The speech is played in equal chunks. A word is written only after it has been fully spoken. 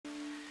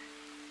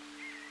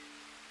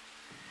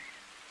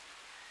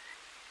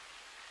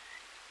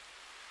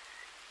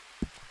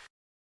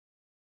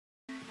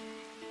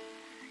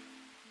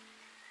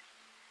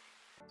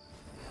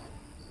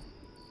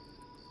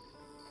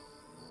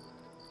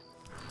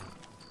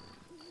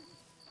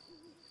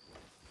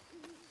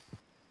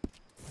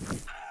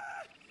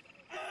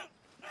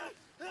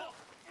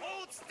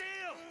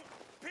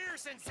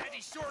Peterson said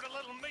he's short a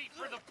little meat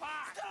for the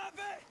pot. Stop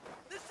it!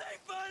 This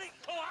ain't funny!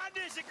 Oh, I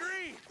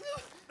disagree.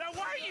 Now,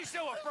 why are you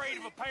so afraid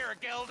of a pair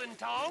of gelding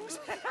tongs?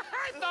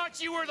 I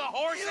thought you were the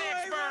horse You ain't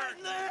expert.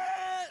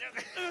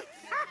 right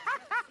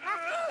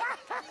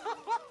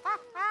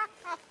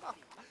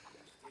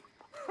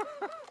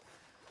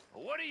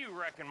What do you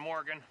reckon,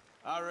 Morgan?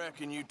 I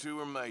reckon you two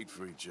are made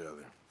for each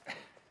other.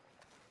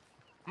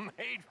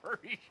 Made for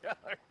each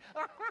other.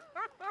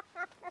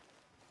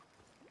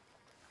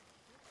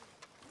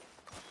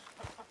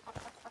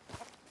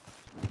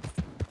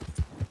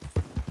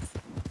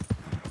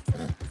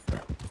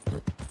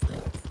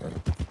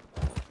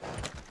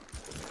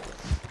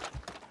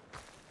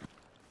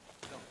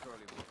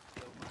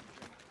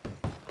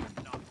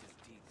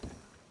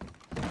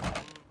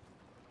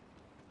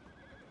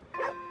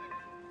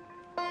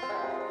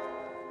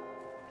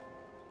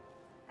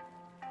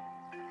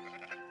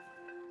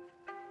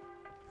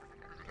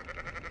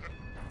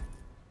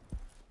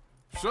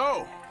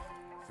 So,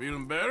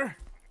 feeling better?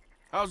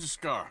 How's the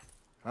scar?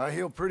 I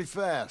heal pretty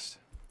fast.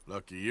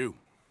 Lucky you.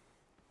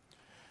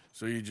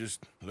 So you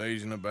just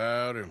lazing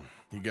about, or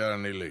you got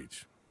any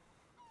leads?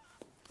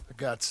 I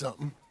got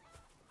something.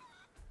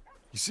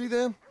 You see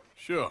them?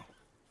 Sure.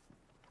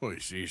 Well,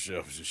 you see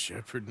yourself as a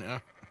shepherd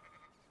now?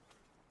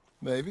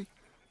 Maybe.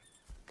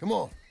 Come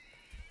on.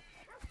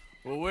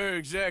 Well, where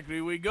exactly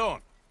are we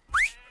going?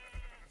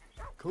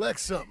 Collect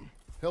something.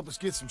 Help us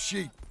get some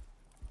sheep.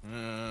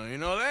 You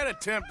know, that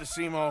attempt to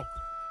seem all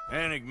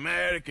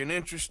enigmatic and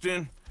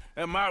interesting,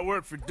 that might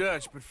work for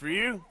Dutch, but for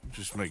you, it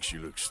just makes you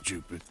look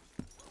stupid.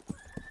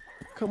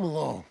 Come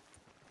along.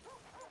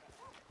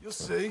 You'll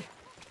see.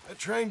 That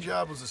train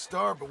job was a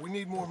start, but we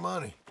need more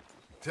money.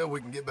 Till we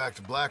can get back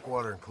to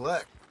Blackwater and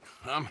collect.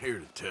 I'm here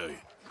to tell you,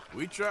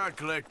 we try to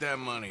collect that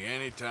money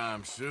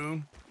anytime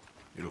soon,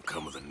 it'll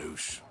come with a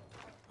noose.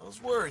 I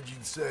was worried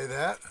you'd say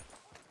that.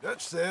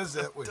 Dutch says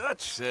that we...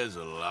 Dutch says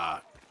a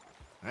lot.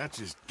 That's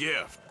his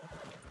gift.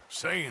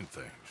 Saying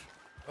things.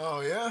 Oh,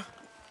 yeah?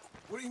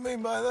 What do you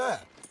mean by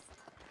that?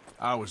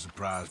 I was the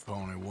prize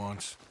pony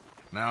once.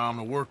 Now I'm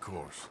the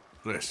workhorse.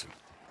 Listen,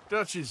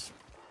 Dutch is...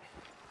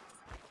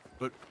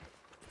 But,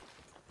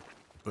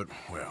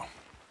 well,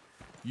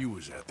 you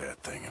was at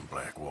that thing in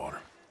Blackwater.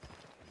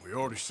 We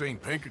already seen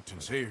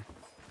Pinkertons here.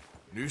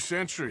 New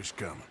century's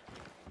coming.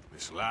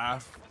 This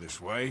life, this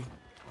way,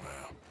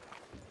 well,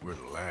 we're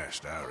the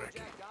last, I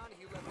reckon.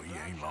 And we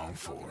ain't long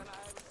for it.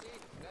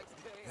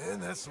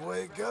 And that's the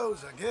way it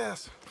goes, I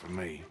guess. For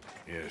me,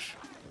 yes.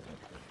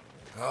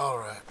 All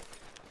right.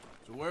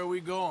 So where are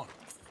we going?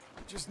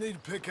 Just need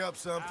to pick up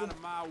something. Out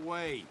of my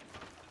way.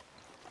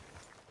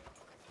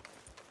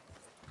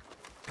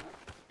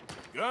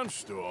 Gun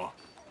store?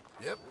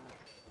 Yep.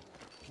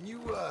 Can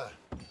you,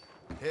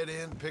 head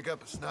in and pick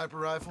up a sniper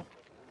rifle?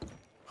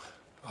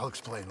 I'll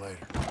explain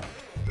later.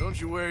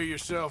 Don't you wear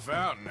yourself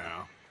out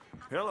now.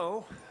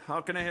 Hello, how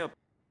can I help?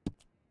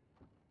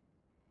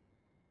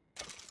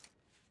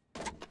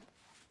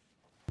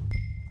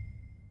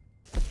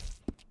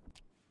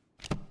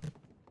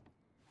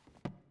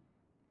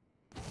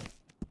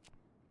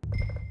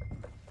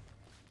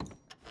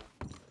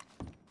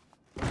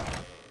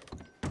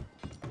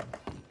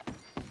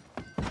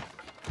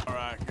 All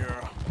right,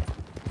 girl.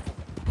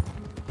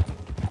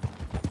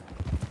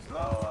 Slow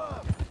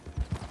up!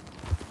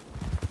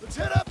 Let's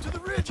head up to the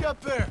ridge up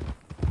there.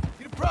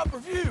 Get a proper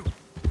view.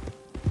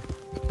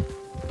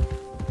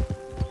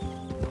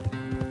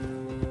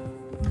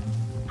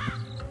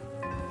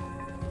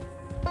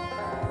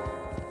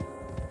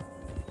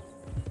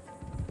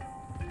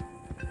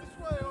 This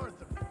way,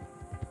 Arthur.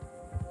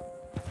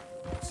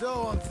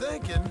 So I'm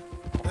thinking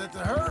that the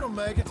herd will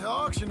make it to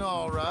auction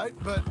all right,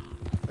 but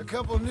a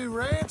couple of new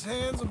ranch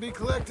hands will be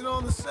collected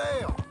on the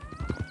sale.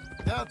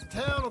 Doubt the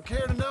town will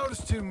care to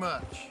notice too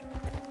much.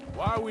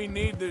 Why we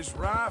need this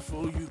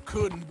rifle you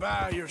couldn't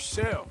buy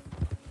yourself?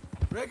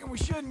 Reckon we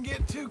shouldn't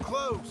get too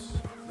close.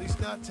 At least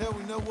not till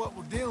we know what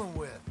we're dealing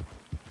with.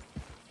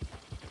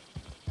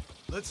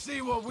 Let's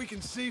see what we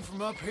can see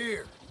from up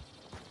here.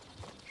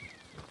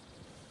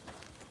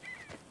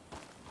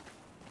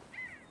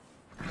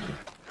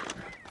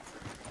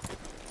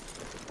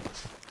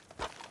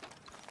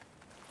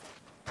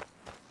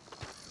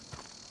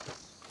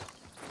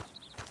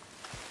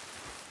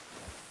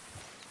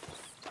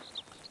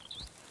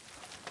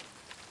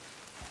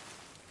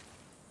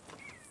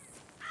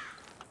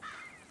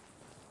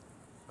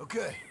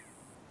 Okay,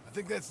 I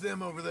think that's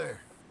them over there.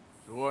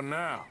 So what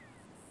now?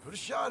 Put a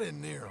shot in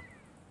near them.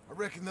 I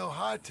reckon they'll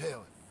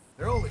hightail it.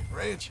 They're only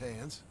ranch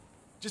hands.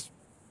 Just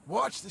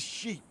watch the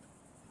sheep.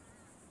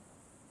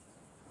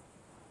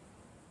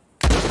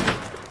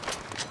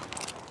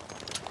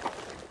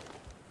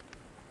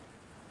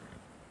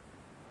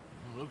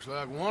 Looks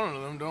like one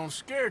of them don't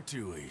scare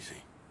too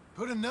easy.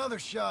 Put another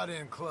shot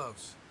in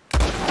close. You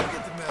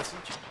get the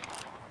message.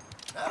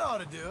 That ought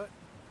to do it.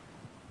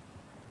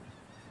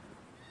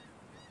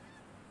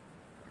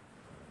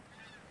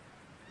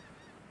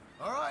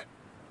 All right,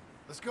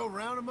 let's go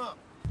round them up.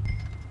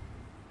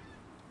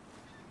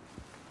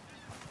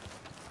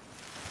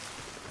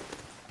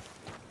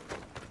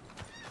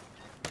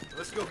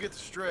 Let's go get the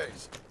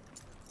strays.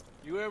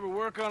 You ever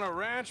work on a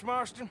ranch,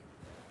 Marston?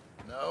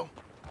 No?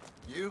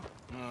 You?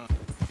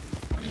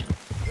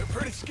 They're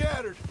pretty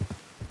scattered.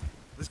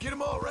 Let's get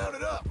them all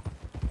rounded up.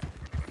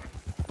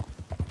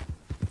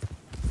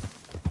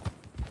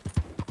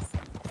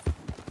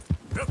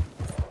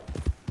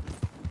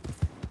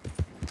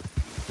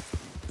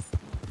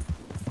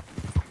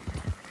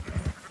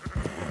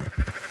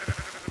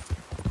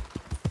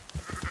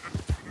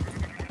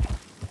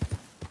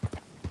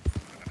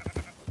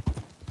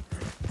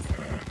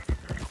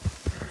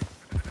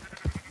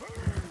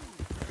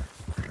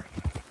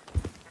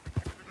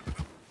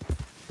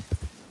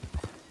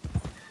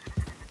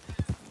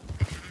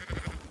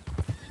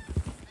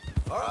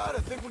 All right, I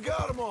think we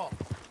got them all.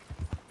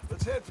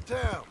 Let's head for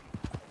town.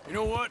 You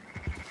know what?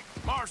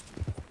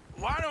 Marston,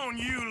 why don't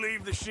you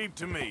leave the sheep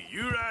to me?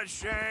 You ride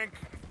Shank,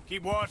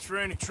 keep watch for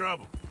any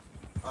trouble.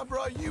 I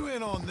brought you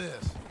in on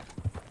this.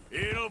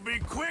 It'll be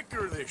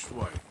quicker this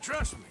way,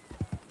 trust me.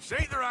 This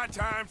ain't the right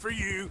time for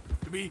you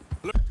to be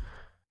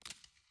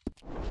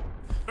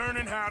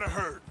learning how to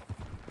herd.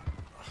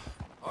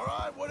 All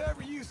right,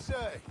 whatever you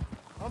say.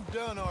 I'm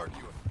done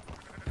arguing.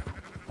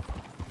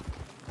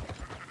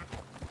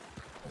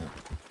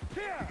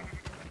 Here!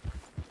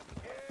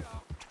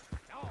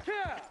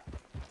 Here!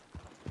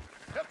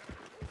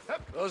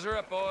 Those are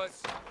up,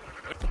 boys.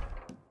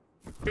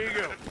 Here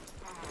you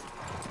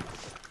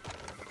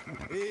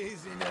go.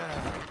 Easy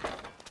now.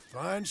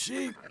 Fine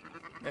sheep.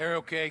 They're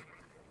okay.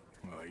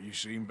 Well, you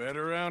seem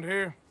better around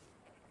here.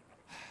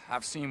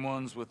 I've seen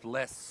ones with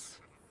less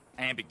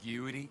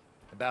ambiguity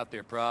about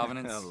their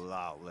provenance. A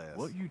lot less.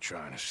 What you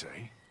trying to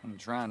say? I'm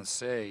trying to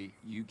say,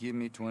 you give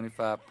me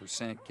 25%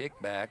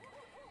 kickback,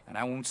 and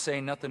I won't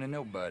say nothing to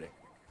nobody.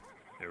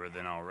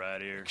 Everything all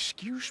right here?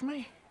 Excuse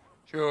me?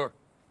 Sure,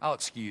 I'll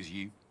excuse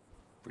you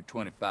for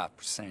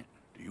 25%.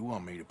 Do you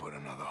want me to put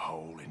another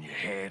hole in your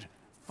head?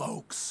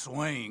 Folks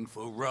swing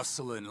for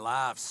rustling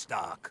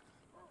livestock.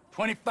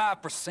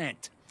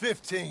 25%.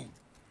 15.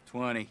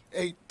 20.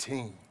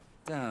 18.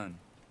 Done.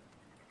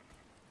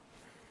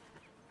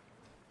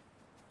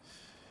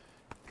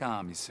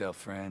 Calm yourself,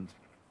 friend.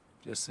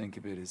 Just think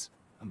of it as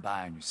I'm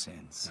buying your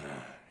sins.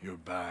 You're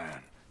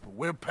buying, but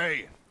we're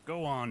paying.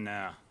 Go on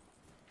now.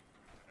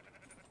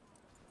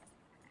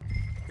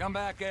 Come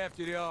back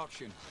after the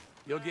auction.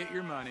 You'll get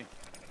your money.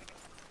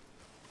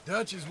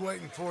 Dutch is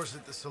waiting for us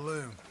at the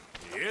saloon.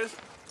 Yes?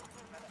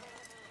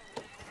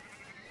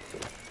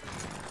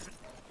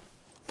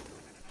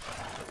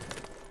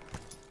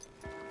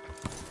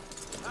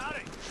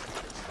 Howdy!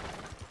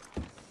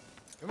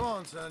 Come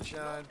on,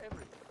 sunshine.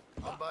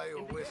 I'll buy you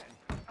a whiskey.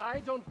 I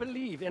don't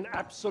believe in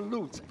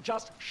absolutes,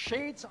 just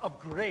shades of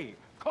gray.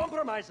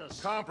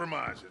 Compromises.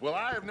 Compromises. Well,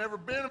 I have never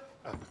been...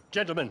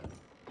 Gentlemen,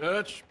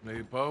 Dutch,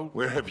 Leopold.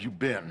 Where have you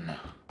been?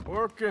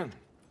 Working.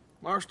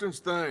 Marston's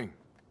thing.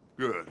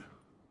 Good.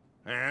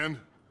 And?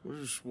 We're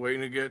just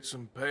waiting to get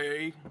some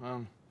pay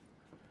on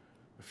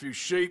a few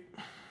sheep.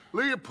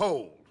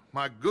 Leopold,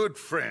 my good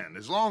friend,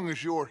 as long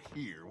as you're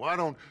here, why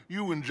don't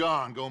you and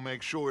John go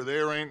make sure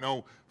there ain't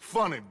no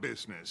funny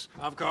business?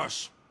 Of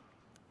course.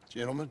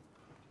 Gentlemen.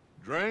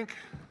 Drink?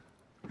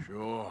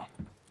 Sure.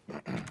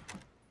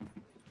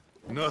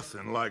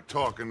 Nothing like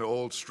talking to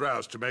old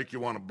Strauss to make you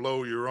want to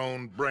blow your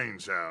own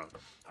brains out.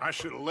 I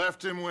should have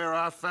left him where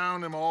I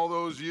found him all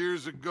those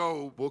years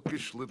ago.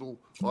 Bookish little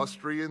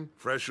Austrian,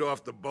 fresh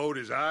off the boat,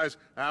 his eyes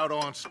out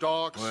on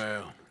stalks.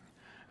 Well,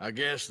 I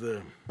guess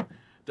the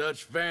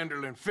Dutch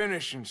Vanderlyn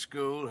Finishing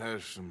School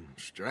has some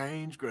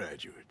strange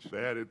graduates.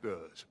 That it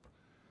does.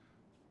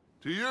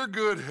 To your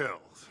good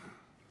health.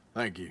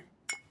 Thank you.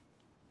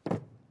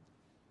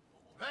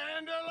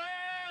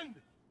 Vanderland!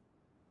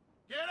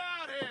 Get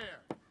out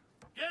here!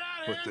 Get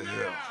out What here the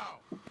now! hell?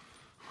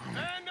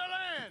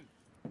 Vanderland!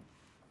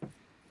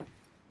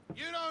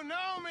 You don't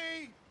know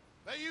me,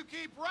 but you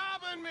keep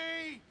robbing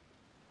me!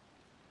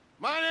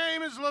 My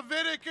name is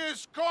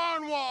Leviticus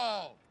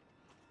Cornwall.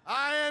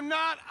 I am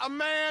not a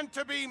man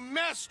to be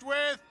messed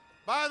with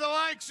by the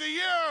likes of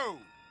you!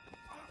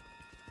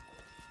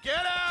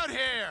 Get out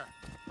here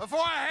before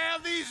I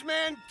have these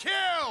men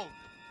killed!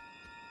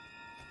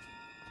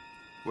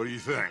 What do you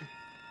think?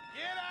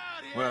 Get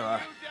out here, Well,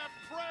 you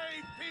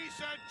depraved piece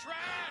of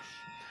trash!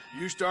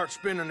 You start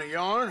spinning the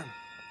yarn, and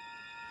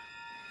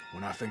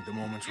when I think the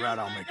moment's right,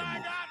 I'll make a I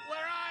move. got where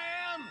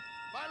I am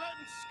by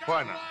letting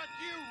Why scum not? like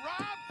you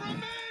rob from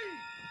me!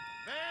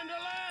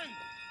 Vanderlyn,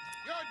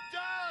 you're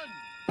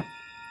done!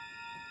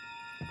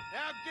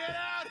 Now get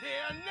out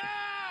here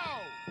now!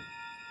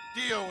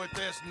 Deal with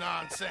this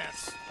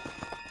nonsense.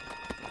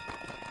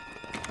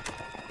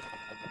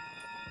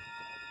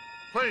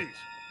 Please,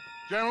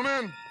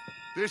 gentlemen,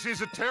 this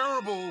is a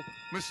terrible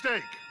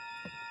mistake.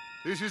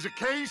 This is a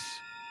case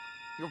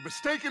of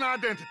mistaken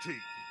identity.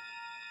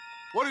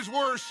 What is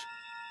worse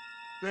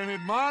than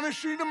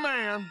admonishing a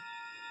man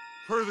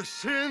for the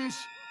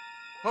sins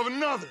of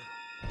another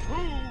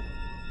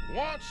who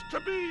wants to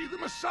be the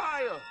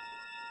Messiah?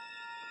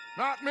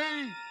 Not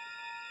me.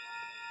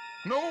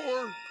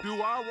 Nor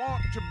do I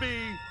want to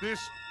be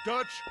this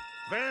Dutch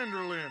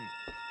Vanderlyn,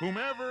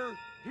 whomever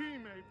he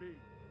may be.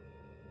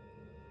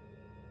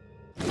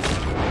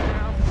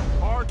 Now,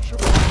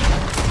 Archibald.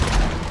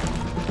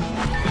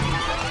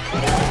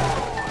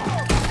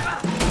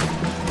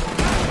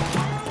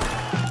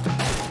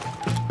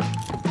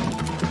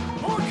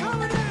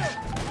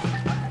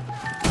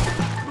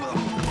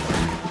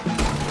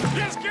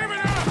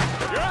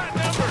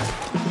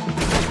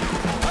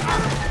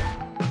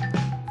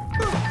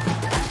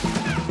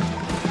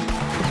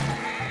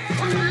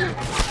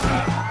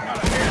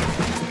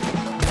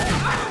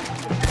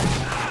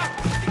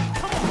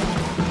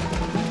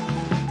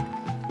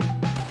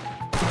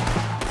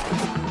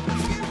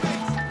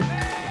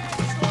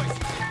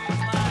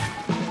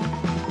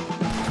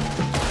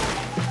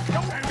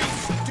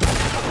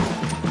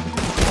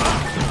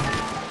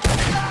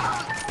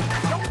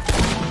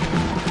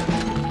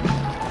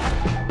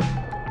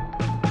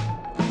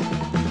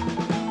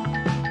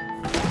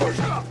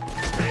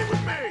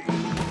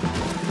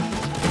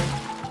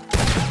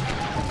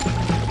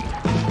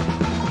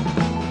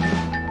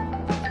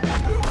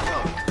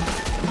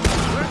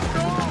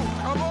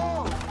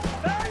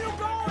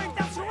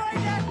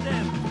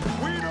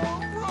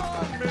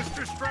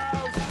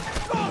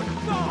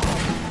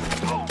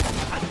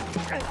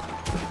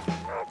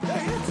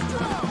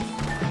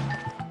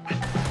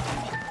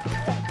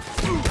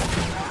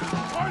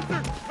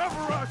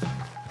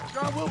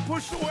 We'll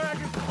push the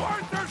wagon.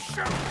 Arthur,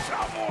 shoot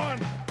someone!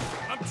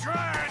 I'm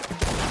trying.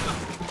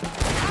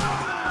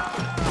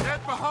 Get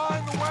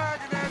behind the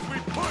wagon as we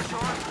push,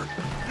 Arthur.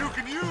 You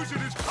can use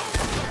it as cover.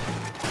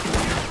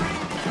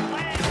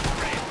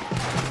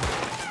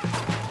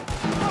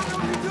 What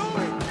are you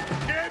doing?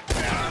 Get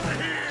down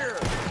here!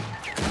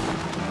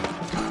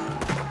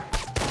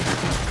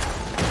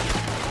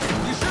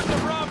 You shouldn't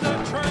have robbed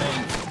that train!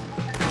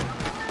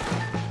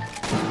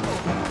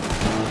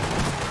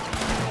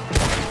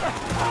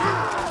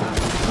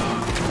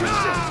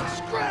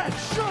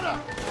 Shut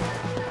up!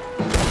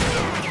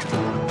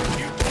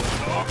 You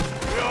talk.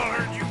 We all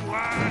heard you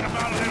whine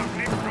about a little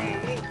nick from a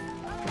wolf.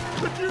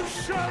 Could you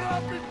shut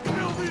up and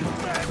kill these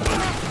men?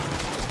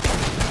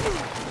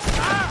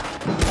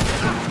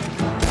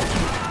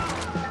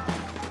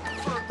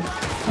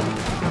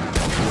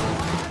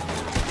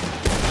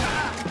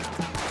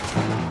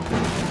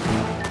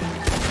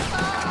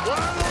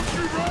 Why don't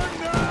you run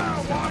now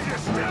while you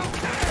still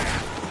can?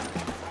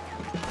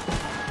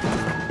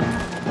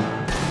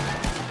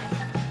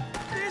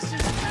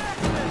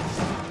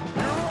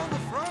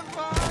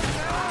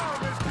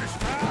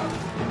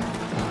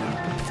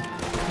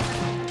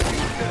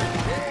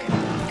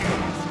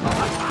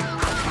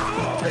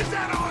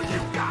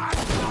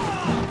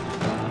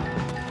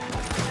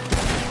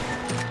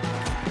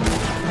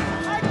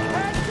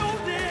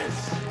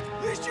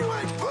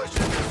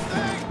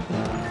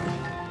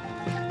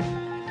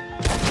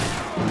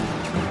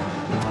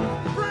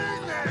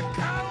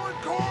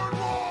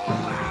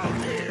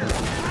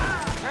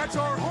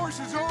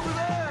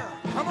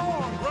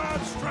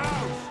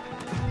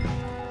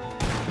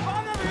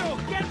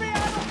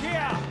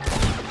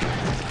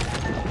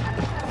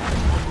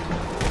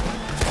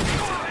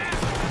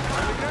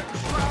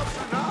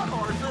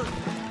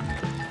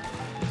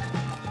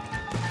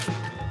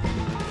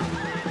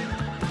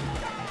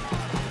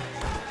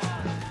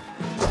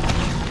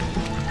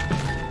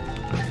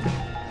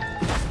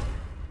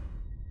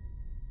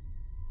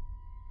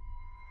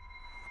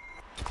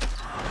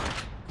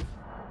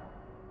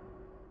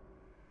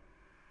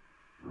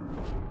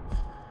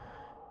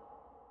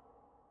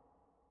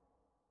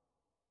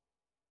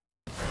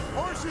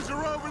 Horses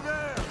are over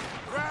there!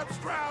 Grab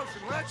Strauss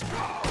and let's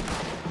go!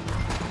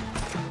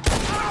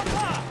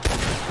 Papa!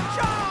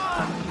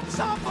 John!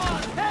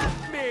 Someone help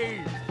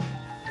me!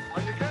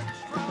 Are you getting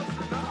Strauss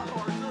or not,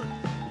 Arthur?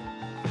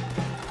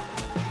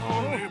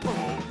 Oh, you're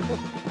fine.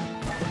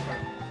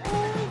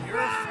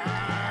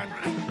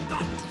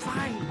 Not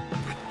fine.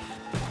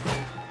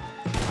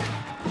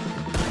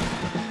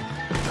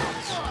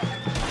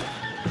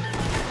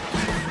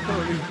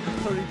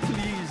 Hurry,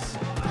 please.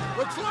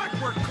 Looks like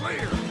we're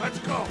clear. Let's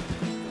go.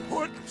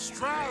 Put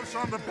Strauss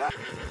on the back.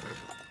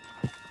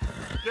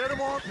 Get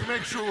him on.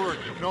 Make sure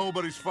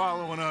nobody's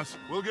following us.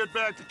 We'll get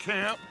back to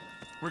camp.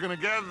 We're gonna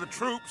gather the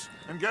troops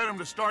and get them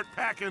to start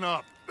packing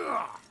up.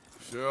 Ugh.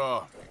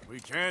 Sure. We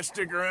can't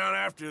stick around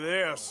after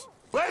this.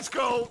 Let's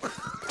go.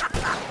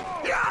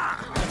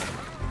 Yeah.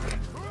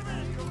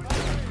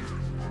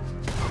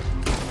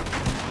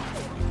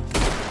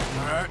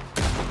 All right.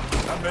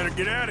 I better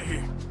get out of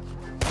here.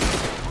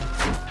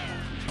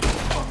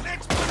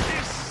 Let's put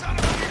this son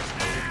of a bitch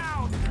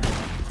down!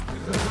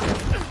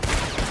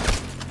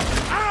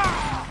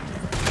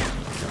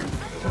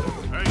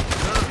 Hey,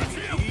 sir.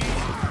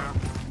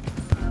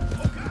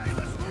 Okay,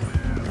 let's move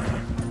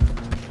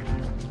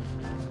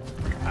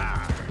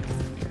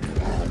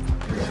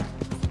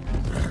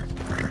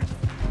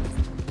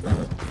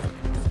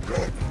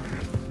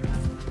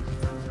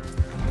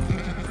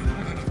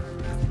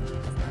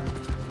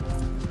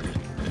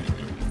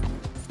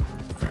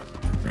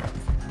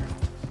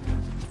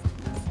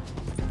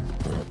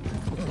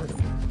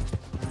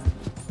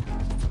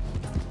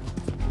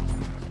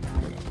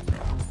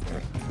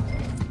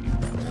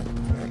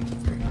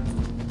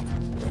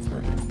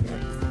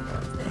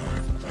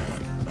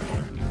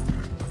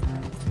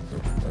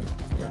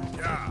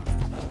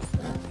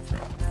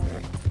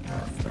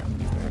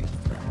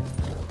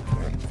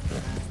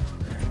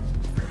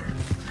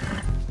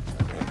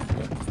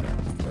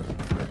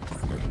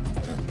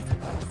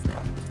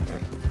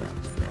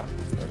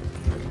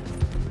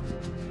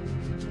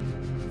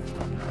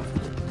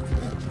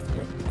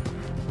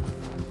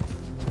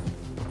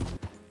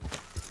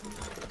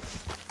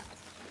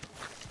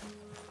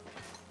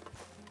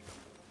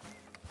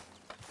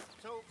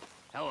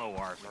Hello,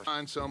 Arthur.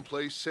 Find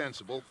someplace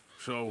sensible.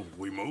 So,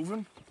 we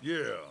moving?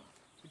 Yeah.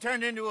 We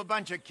turned into a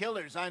bunch of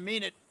killers, I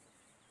mean it.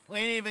 We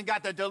ain't even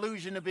got the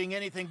delusion of being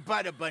anything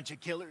but a bunch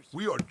of killers.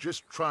 We are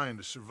just trying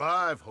to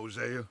survive,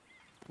 Hosea.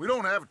 We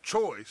don't have a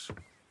choice.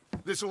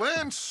 This'll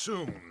end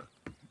soon.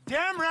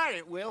 Damn right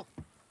it will.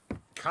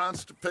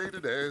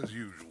 Constipated as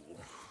usual.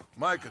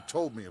 Micah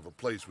told me of a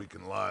place we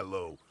can lie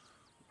low.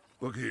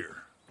 Look here.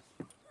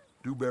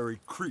 Dewberry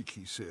Creek,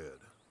 he said.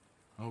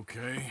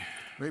 Okay.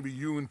 Maybe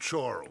you and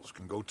Charles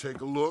can go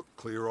take a look,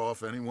 clear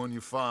off anyone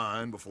you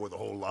find before the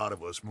whole lot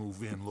of us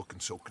move in looking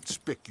so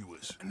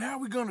conspicuous. And how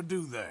we gonna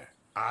do that?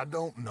 I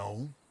don't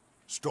know.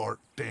 Start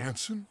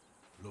dancing?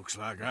 Looks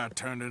like I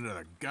turned into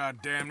the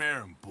goddamn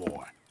errand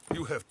boy.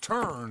 You have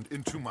turned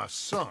into my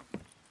son.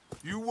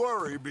 You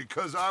worry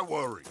because I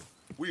worry.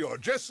 We are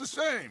just the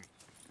same.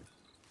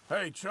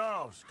 Hey,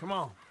 Charles, come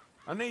on.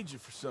 I need you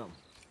for something.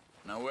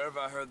 Now, where have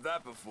I heard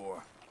that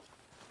before?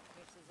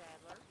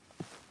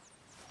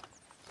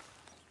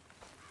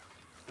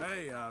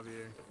 Hey,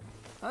 Javier.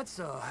 That's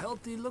a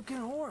healthy-looking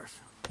horse.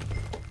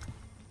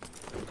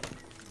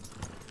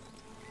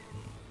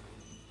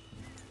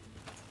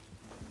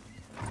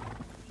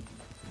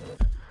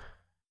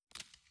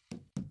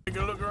 Take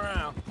a look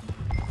around.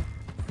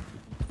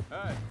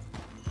 Hey,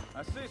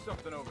 I see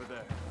something over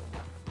there.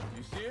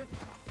 You see it?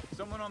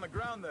 Someone on the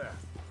ground there.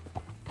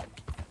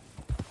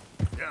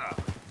 Yeah.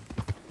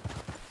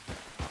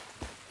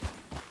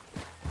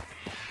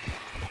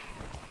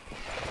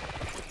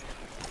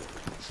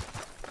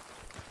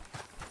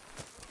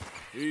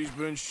 He's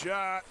been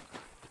shot.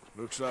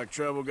 Looks like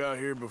trouble got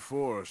here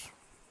before us.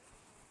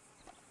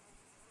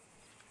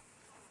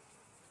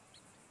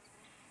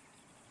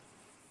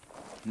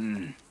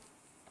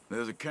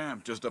 There's a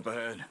camp just up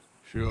ahead.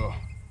 Sure.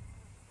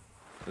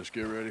 Let's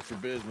get ready for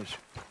business.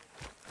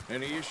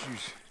 Any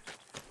issues?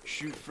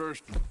 Shoot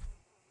first.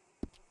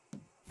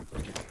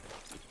 I'm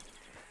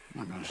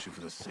not gonna shoot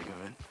for the sake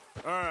of it.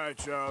 All right,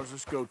 Charles,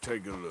 let's go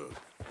take a look.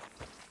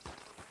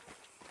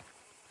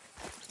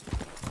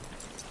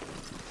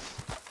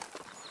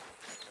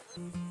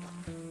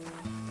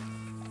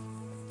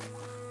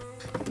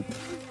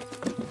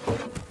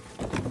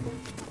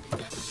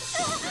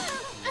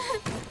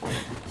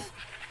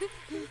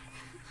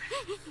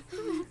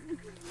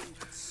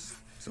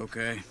 It's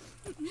okay.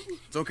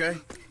 It's okay.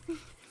 You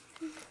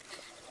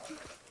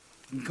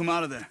can come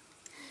out of there.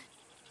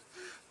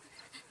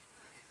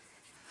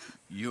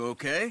 You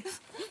okay?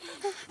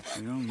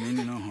 You don't mean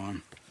you no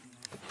harm.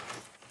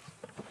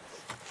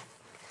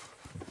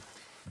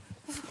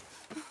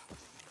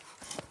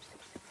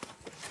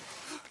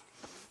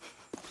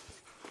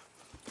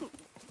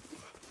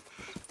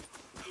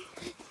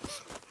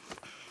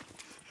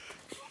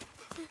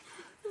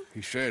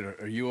 He said,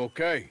 are you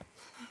okay?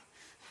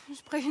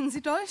 Sprechen Sie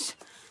Deutsch?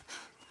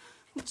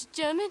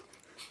 German?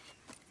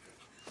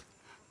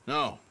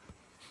 No.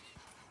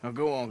 Now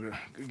go on,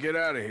 get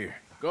out of here.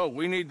 Go,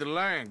 we need the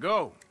land,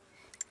 go.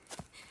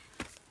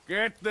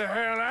 Get the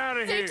hell out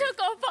of They here.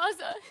 took our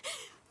father.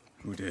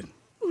 Who did?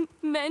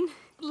 Men,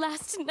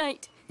 last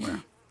night.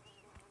 Where?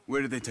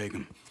 Where did they take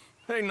him?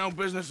 Ain't no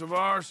business of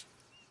ours.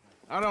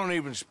 I don't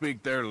even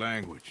speak their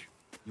language.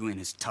 You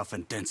ain't as tough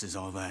and dense as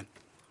all that.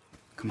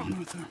 Come on,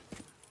 Arthur.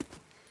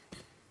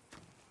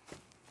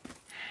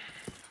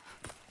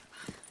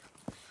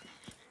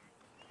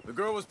 The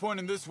girl was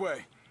pointing this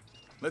way.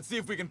 Let's see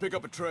if we can pick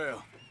up a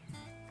trail.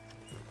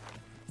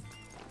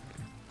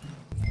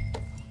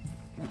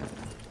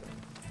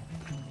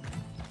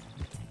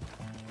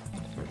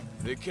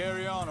 They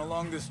carry on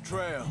along this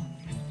trail.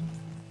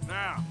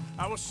 Now,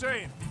 I was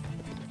saying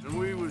that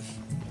we was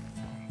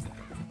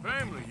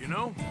family, you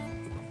know?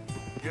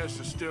 Guess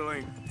I still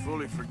ain't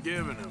fully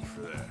forgiven him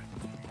for that.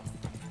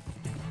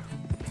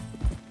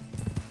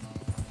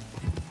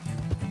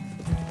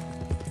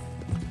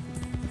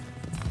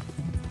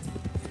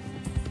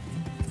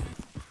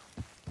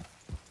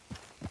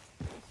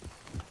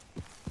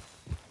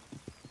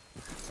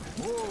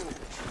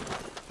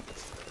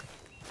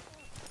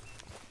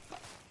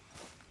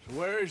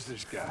 Where is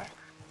this guy?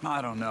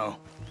 I don't know.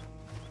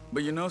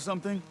 But you know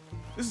something?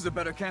 This is a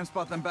better camp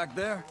spot than back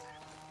there.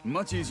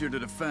 Much easier to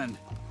defend.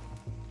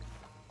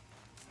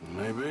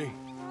 Maybe.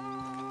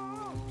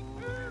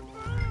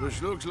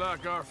 This looks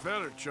like our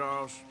fella,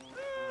 Charles.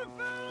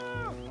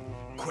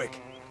 Quick,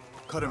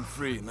 cut him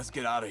free and let's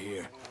get out of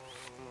here.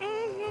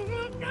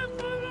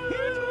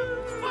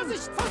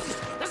 Vorsicht, Vorsicht!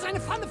 Das ist eine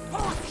Pfanne!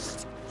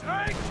 Vorsicht!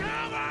 Take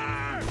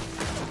cover!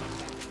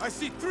 I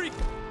see 3!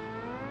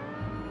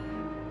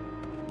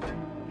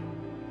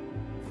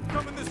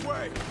 Coming this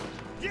way!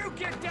 You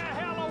get the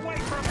hell away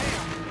from him!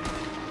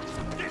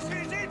 This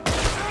is it!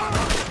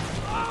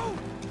 Oh!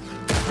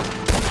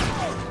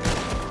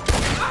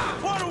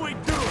 What are we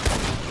doing?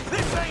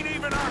 This ain't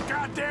even our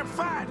goddamn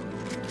fight!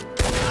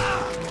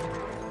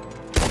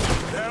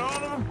 That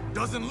all of them?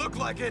 Doesn't look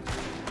like it!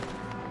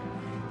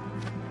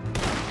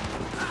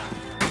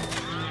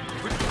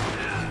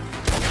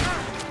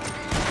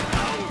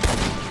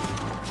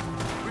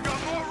 We got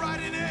more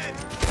riding in!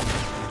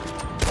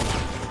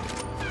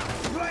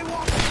 You ain't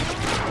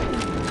walking!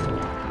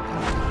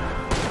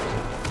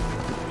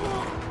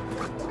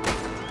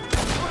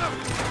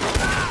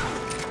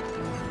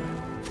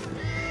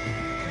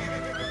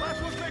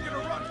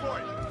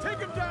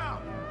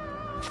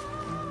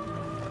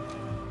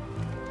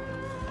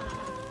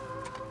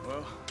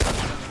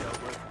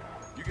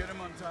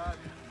 Todd.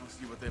 I'll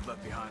see what they've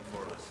left behind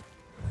for us.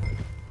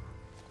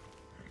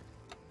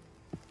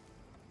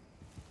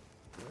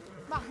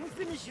 Machen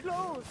Sie mich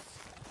los!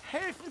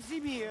 Helfen Sie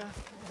mir!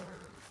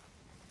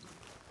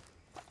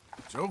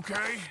 It's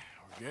okay.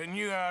 We're getting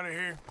you out of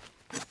here.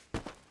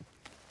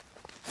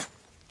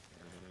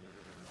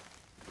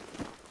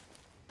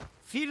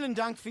 Vielen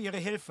Dank für Ihre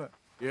Hilfe.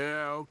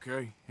 Yeah,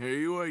 okay. Here,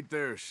 you wait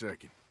there a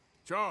second.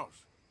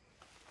 Charles,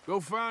 go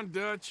find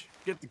Dutch.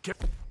 Get the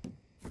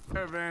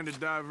caravan to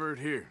divert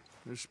here.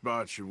 This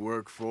spot should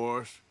work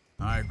for us.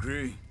 I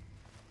agree.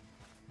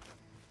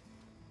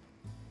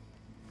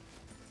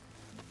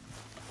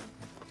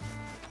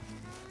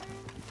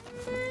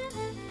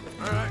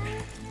 All right,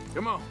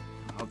 come on.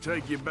 I'll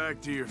take you back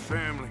to your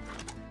family.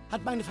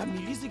 Hat meine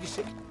Familie Sie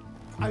geschickt?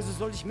 Also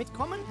soll ich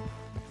mitkommen?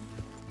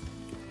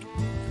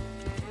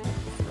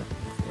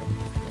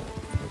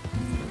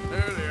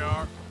 There they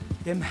are.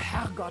 Dem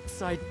Herrgott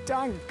sei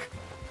Dank.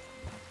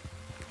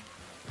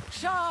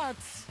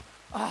 Schatz!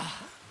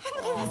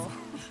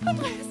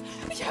 Andreas,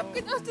 ich hab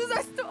gedacht, du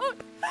seist tot.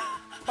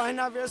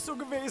 Beinahe wär's so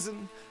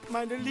gewesen.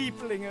 Meine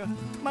Lieblinge,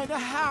 meine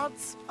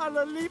Herz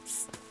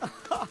allerliebsten.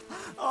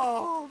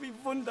 Oh, wie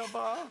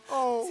wunderbar.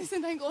 Oh, Sie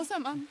sind ein großer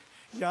Mann.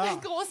 ja.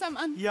 Ein großer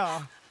Mann.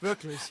 Ja,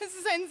 wirklich. Es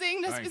ist ein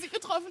Segen, dass wir Sie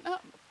getroffen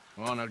haben.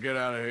 Come on, now get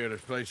out of here.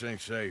 This place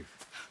ain't safe.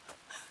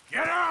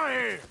 Get out of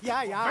here!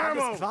 Ja, ja,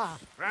 alles Vamos! klar.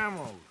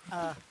 Vamos!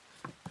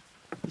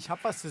 Ich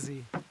hab was für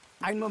Sie.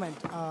 Einen Moment.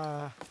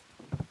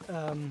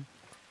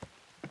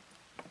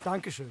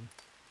 Dankeschön.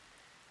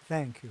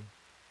 Thank you.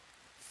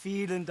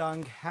 Vielen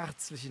Dank,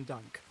 herzlichen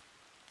Dank.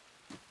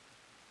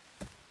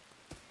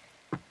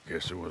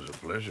 Guess it was a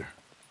pleasure.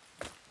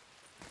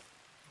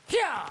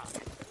 Ja!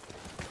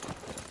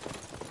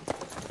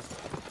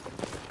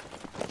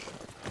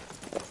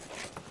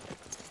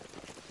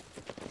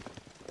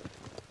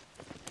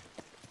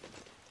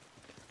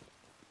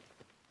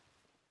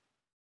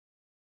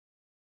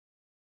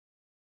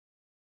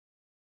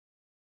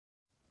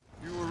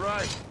 You were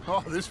right.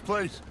 Oh, this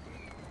place.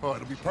 Oh,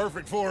 it'll be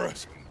perfect for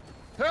us.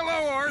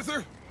 Hello,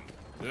 Arthur.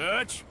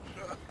 Dutch?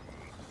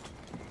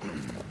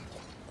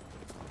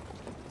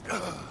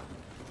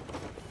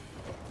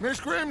 Miss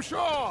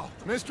Grimshaw,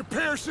 Mr.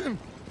 Pearson,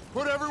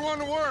 put everyone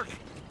to work.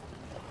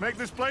 Make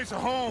this place a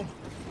home.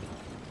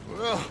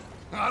 Well,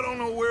 I don't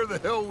know where the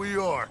hell we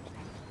are,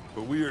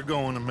 but we are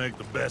going to make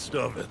the best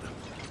of it.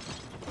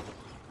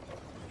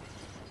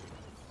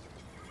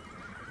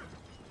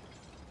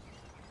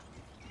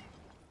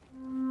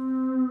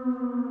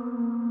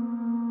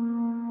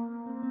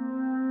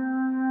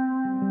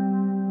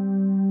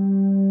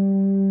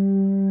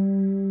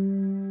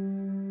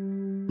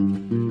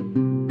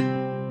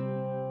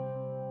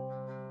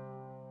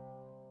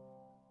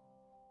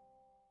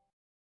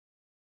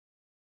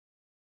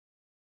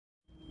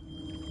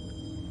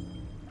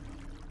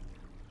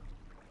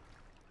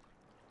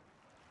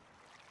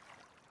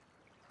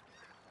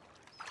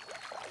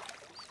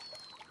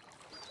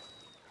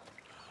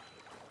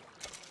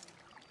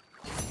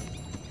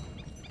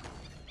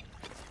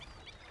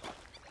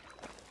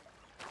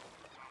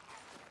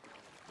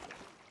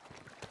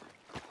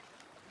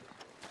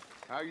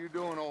 How you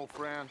doing, old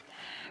friend?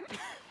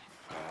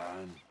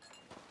 Fine.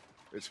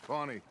 It's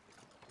funny,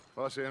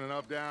 us ending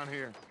up down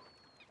here.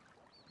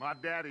 My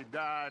daddy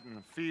died in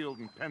a field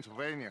in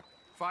Pennsylvania,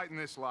 fighting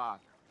this lot.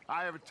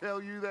 I ever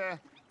tell you that?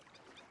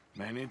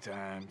 Many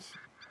times.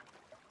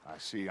 I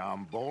see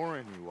I'm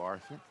boring you,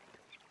 Arthur.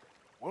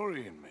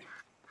 Worrying me.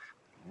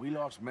 We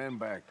lost men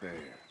back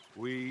there.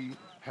 We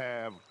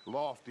have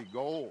lofty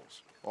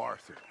goals,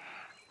 Arthur.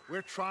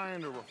 We're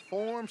trying to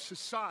reform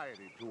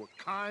society to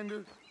a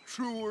kinder,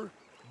 truer,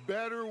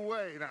 better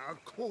way. Now,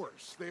 of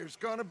course, there's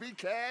gonna be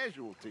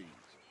casualties.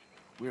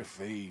 We're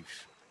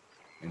thieves.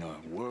 In a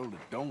world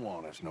that don't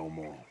want us no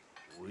more.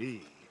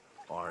 We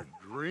are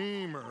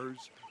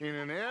dreamers in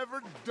an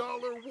ever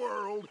duller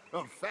world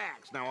of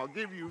facts. Now, I'll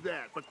give you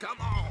that, but come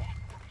on.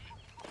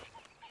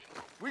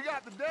 We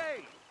got the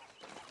day.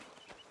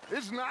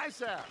 It's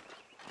nice out.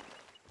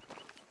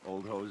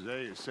 Old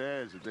Hosea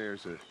says that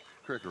there's a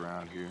creek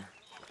around here.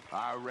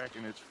 I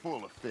reckon it's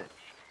full of fish.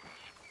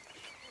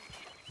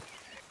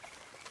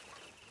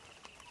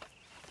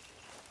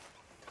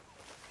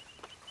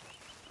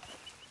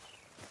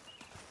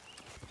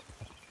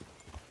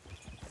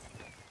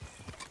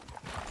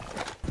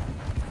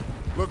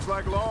 Looks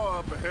like law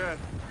up ahead.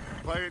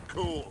 Play it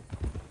cool.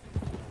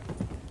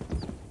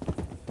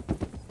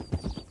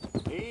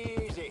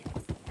 Easy.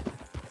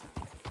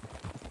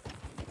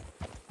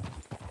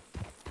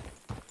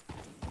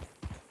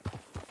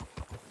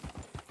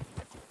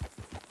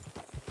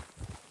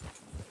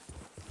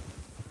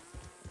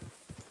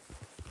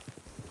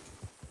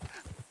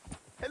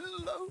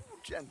 Hello,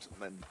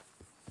 gentlemen.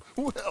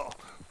 Well,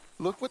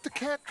 look what the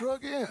cat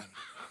drug in.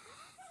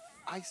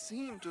 I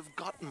seem to have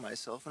gotten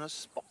myself in a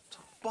spot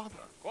of bother.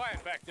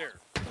 Quiet back there.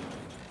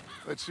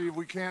 Let's see if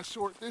we can't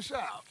sort this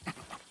out.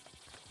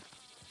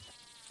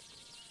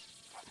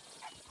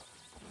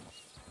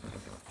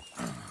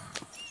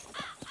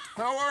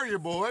 How are you,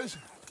 boys?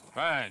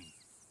 Fine.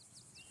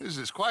 This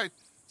is quite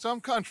Some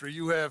country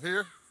you have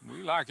here.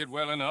 We like it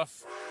well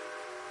enough.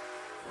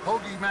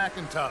 Hoagie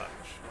McIntosh,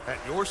 at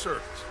your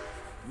service.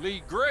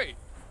 Lee Gray.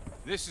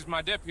 This is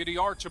my deputy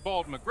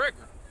Archibald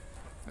McGregor.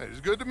 It's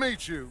good to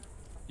meet you.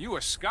 You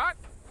a Scot?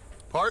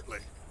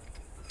 Partly.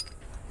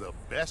 The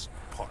best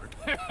part.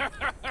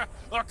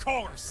 Of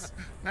course.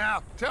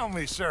 Now, tell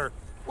me, sir,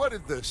 what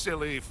did the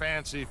silly,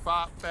 fancy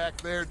fop back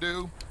there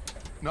do?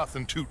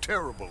 Nothing too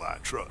terrible, I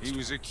trust. He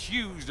was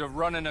accused of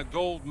running a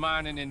gold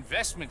mining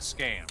investment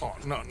scam. Oh,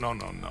 no.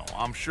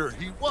 I'm sure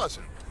he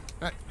wasn't.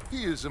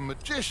 He is a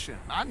magician.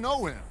 I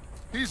know him.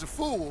 He's a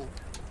fool,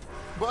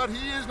 but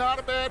he is not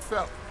a bad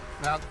fellow.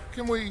 Now,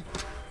 can we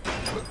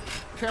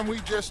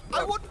just...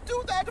 I wouldn't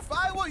do that if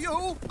I were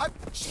you.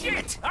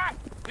 Shit!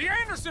 The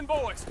Anderson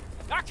boys!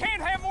 I can't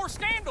have more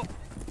scandal!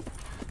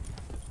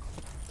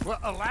 Well,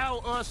 allow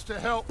us to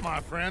help,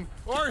 my friend.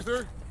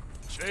 Arthur.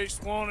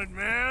 Chase wanted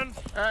man.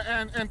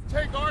 And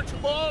take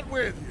Archibald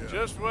with you.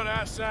 Just what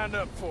I signed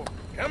up for.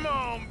 Come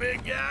on,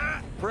 big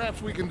guy.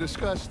 Perhaps we can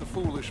discuss the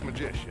foolish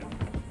magician.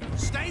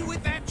 Stay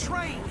with that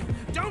train.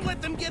 Don't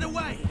let them get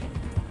away.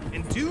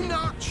 And do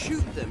not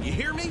shoot them, you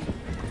hear me?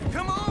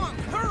 Come on,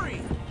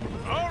 hurry!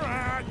 All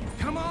right.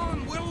 Come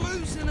on, we're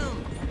losing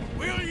them.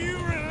 Will you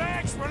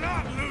relax? We're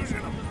not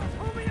losing them.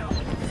 Pull me up.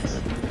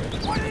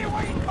 What are you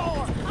waiting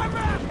for? I'm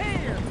right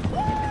here.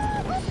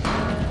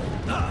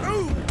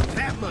 Ooh,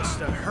 that must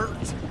have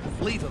hurt.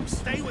 Leave them.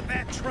 Stay with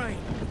that train.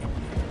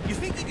 You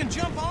think you can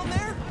jump on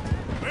there?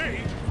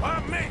 Me?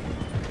 Why me?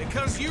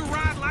 Because you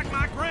ride like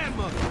my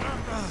grandmother.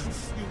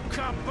 You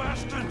cop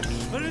bastard!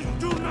 I didn't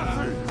do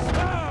nothing!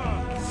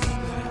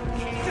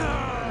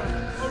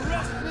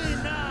 Arrest me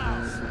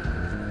now!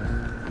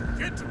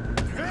 Get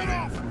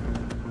off!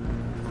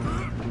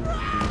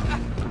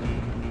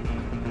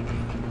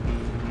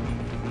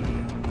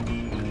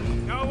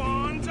 Go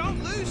on,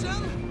 don't lose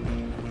them.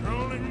 You're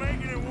only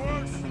making it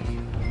worse.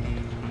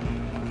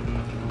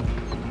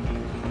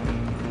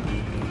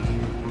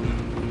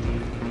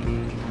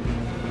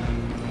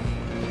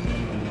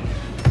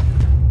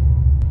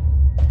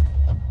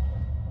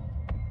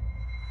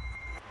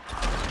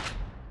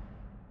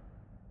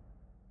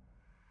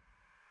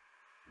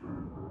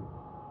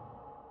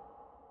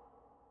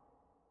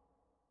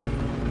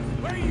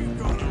 Where you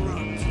gonna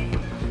run to?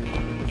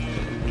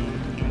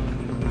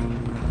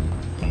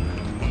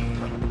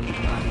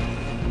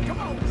 Come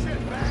on,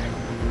 shitbag!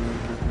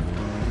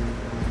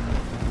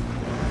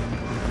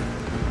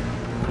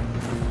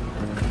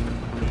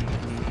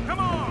 Come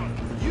on.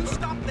 You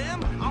stop them,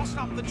 I'll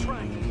stop the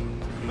train.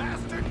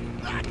 Bastard!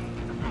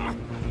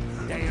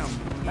 Damn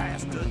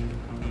bastard.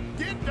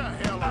 Get the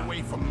hell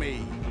away from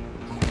me.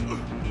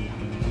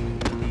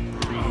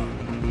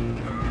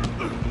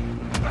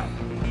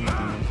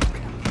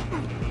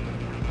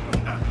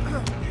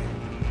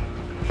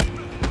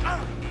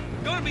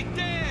 Gonna be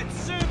dead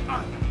soon.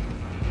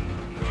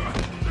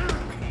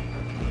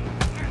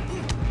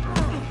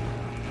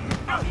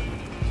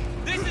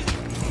 This is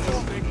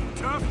Big and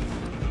tough.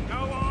 Go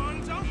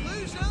on, don't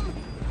lose them.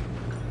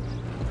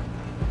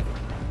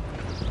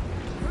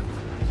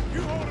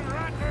 You hold it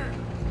right there.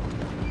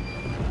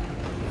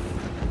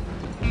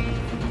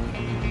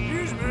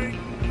 Excuse me.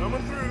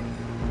 Coming through.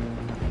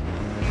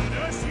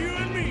 Just you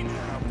and me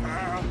now,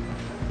 pal.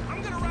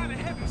 I'm gonna ride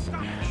ahead and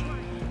stop the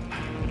train.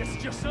 It's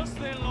just us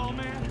then,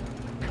 lawman.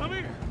 Come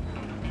here.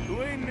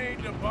 We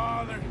need to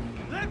bother.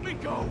 Let me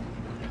go.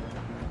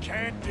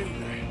 Can't do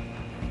that.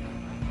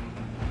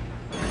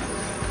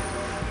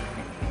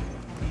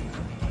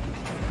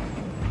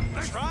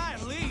 Try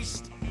at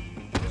least.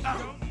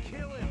 Don't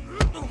kill him.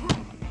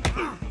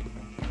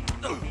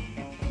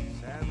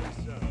 Sadly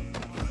so.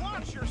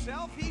 Watch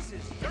yourself. He's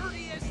as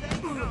dirty as they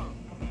come.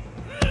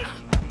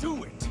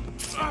 Do it.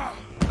 I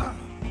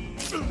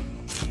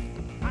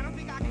don't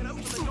think I can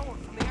open the door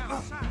from the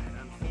outside,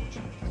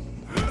 unfortunately.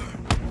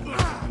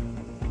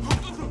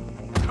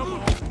 Come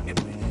on, hit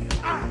me there.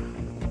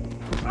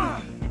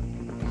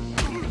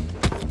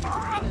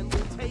 And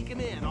we'll take him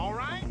in, all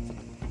right?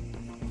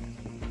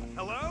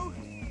 Hello?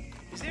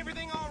 Is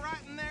everything all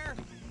right in there?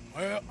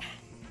 Well,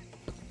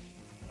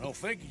 I don't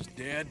think he's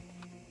dead.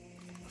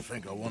 I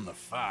think I won the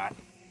fight.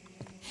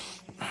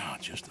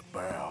 Just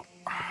about.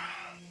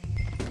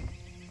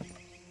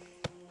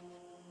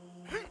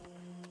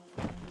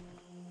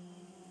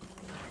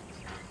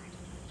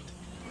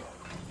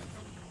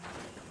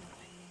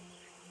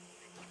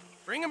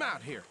 Bring him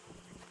out here.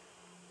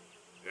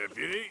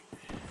 Deputy,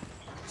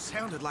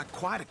 Sounded like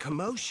quite a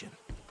commotion.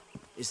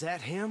 Is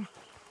that him?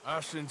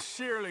 I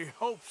sincerely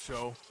hope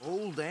so.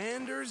 Old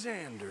Anders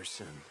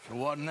Anderson. So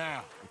what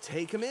now?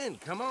 Take him in,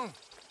 come on.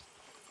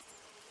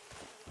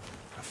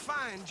 A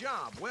fine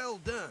job, well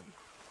done.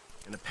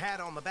 And a pat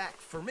on the back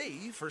for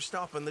me for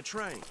stopping the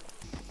train.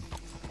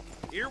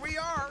 Here we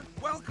are,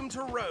 welcome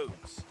to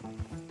Rhodes.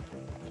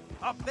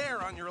 Up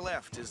there on your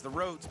left is the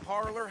Rhodes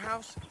Parlor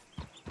House.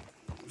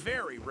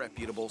 Very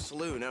reputable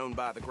saloon owned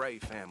by the Gray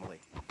family.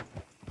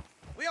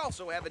 We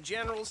also have a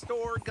general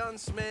store,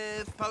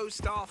 gunsmith,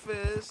 post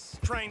office,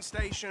 train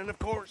station, of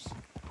course.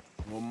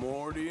 What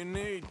more do you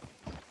need?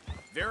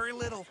 Very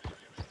little.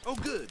 Oh,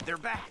 good, they're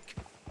back.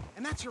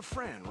 And that's your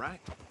friend, right?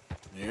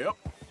 Yep.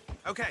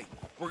 Okay,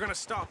 we're gonna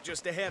stop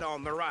just ahead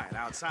on the right,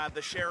 outside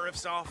the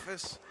sheriff's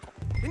office.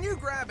 Can you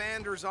grab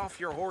Anders off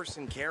your horse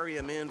and carry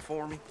him in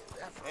for me?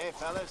 Hey,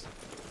 fellas.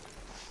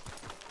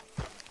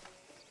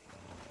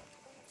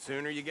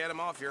 Sooner you get him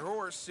off your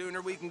horse,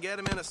 sooner we can get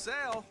him in a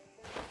cell.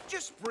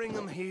 Just bring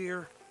him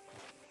here.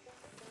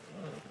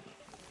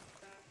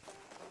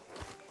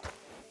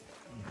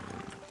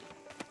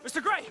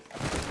 Mr. Gray!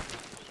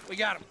 We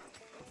got him.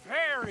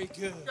 Very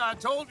good. I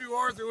told you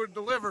Arthur would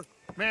deliver.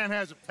 Man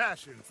has a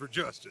passion for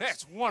justice.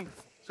 That's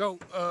wonderful. So,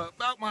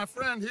 about my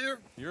friend here?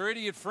 Your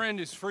idiot friend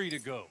is free to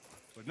go.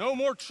 But no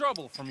more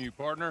trouble from you,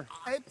 partner.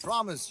 I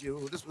promise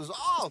you, this was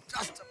all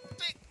just a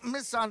big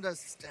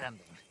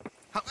misunderstanding.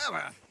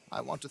 However,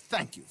 I want to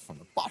thank you from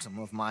the bottom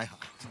of my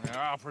heart.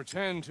 I'll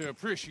pretend to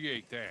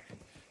appreciate that.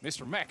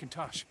 Mr.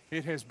 McIntosh,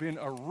 it has been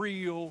a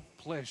real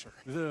pleasure.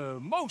 The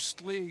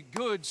mostly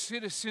good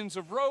citizens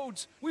of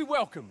Rhodes, we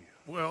welcome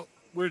you. Well,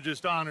 we're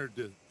just honored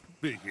to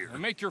be here.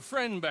 And make your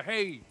friend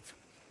behave.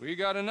 We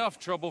got enough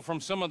trouble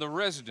from some of the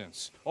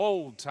residents,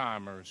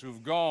 old-timers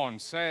who've gone,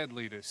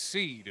 sadly, to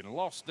seed and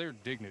lost their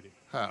dignity.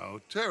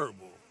 How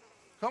terrible.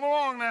 Come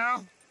along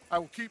now. I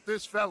will keep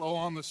this fellow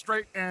on the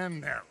straight and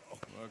narrow.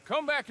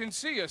 Come back and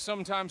see us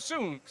sometime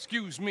soon.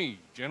 Excuse me,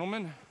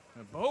 gentlemen.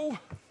 Bo,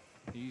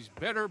 these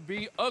better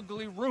be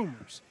ugly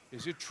rumors.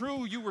 Is it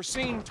true you were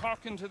seen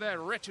talking to that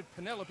wretched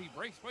Penelope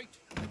Braithwaite?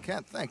 I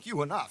can't thank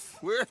you enough.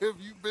 Where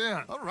have you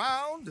been?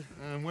 Around.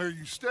 And where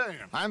you staying?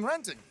 I'm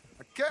renting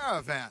a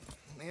caravan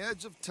on the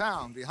edge of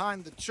town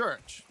behind the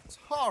church. It's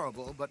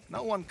horrible, but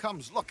no one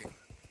comes looking.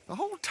 The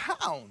whole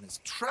town is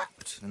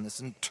trapped in this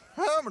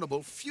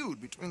interminable feud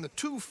between the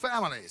two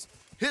families.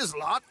 His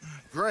lot,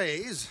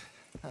 Gray's,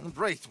 and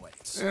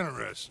Braithwaite's.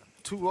 Interesting.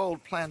 Two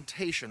old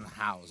plantation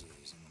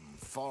houses, and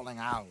falling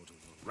out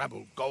over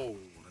rebel gold,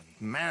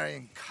 and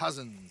marrying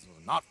cousins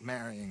or not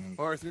marrying.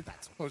 Arthur,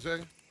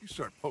 Hosea, you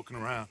start poking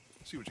around.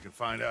 See what you can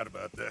find out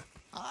about that.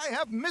 I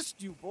have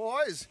missed you,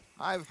 boys.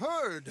 I've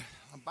heard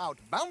about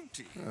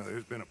bounty.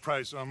 There's been a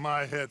price on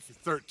my head for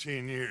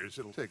 13 years.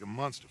 It'll take a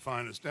month to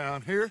find us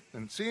down here,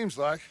 and it seems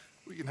like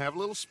we can have a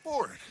little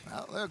sport.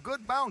 Well, they're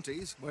good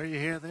bounties. Where you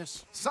hear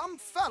this? Some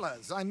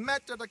fellas I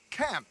met at a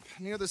camp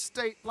near the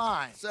state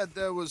line said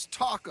there was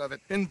talk of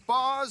it in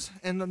bars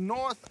in the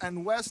north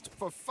and west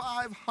for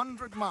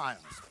 500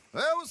 miles.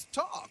 There was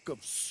talk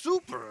of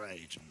super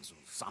agents of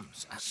some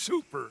sort.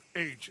 Super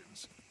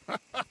agents.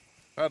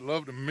 I'd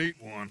love to meet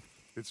one.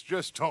 It's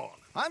just talk.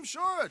 I'm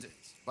sure it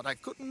is, but I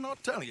couldn't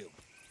not tell you.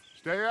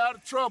 Stay out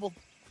of trouble.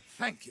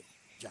 Thank you,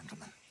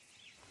 gentlemen.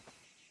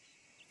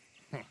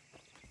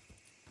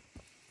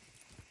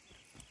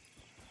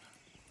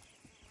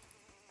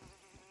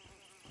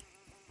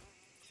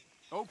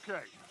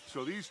 Okay,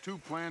 so these two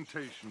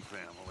plantation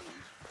families.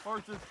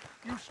 Arthur,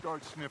 you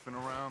start sniffing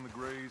around the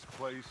Gray's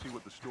place, see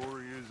what the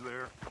story is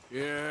there.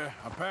 Yeah,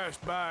 I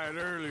passed by it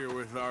earlier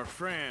with our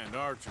friend,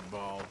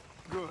 Archibald.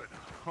 Good.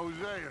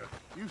 Hosea,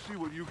 you see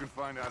what you can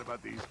find out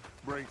about these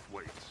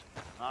Braithwaites.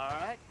 All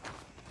right.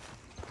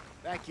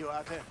 Thank you,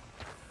 Arthur.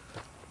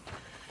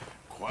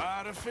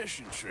 Quite a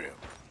fishing trip.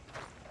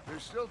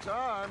 There's still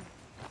time.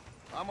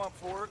 I'm up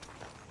for it.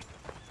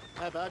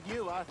 How about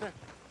you, Arthur?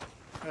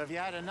 Or have you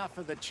had enough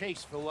of the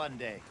chase for one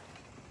day?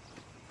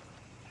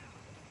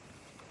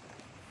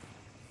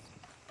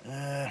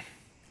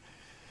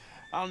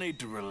 I'll need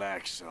to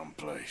relax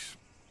someplace.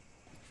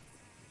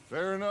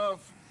 Fair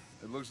enough.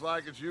 It looks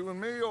like it's you and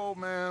me, old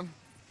man.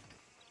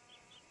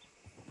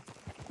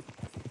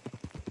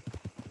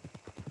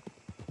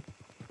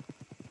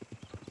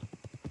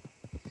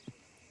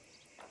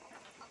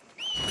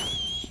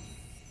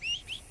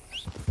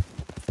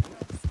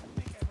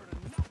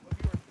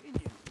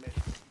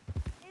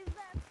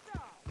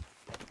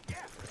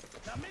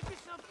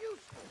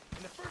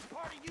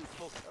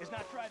 Is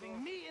not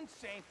driving me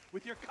insane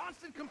with your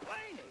constant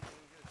complaining.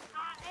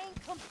 I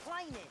ain't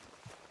complaining.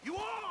 You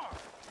are!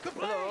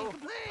 Complain,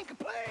 complain,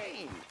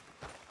 complain!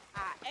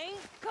 I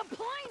ain't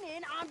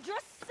complaining, I'm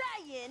just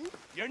saying.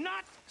 You're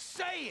not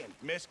saying,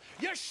 miss.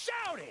 You're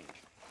shouting!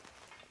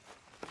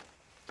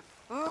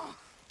 Oh,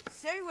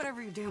 say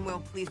whatever you damn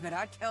well please, but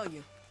I tell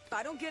you, if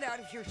I don't get out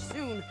of here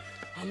soon,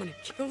 I'm gonna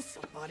kill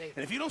somebody.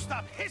 And if you don't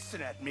stop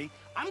hissing at me,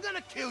 I'm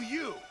gonna kill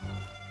you!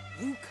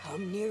 You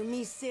come near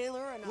me,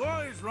 sailor, and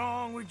What is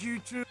wrong with you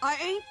two? I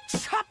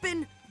ain't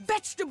chopping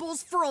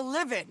vegetables for a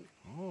living.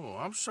 Oh,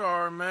 I'm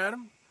sorry,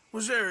 madam.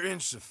 Was there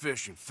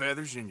insufficient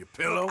feathers in your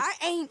pillow? I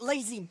ain't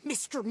lazy,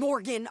 Mr.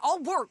 Morgan. I'll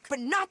work, but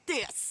not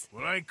this.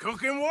 Well, ain't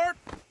cooking work?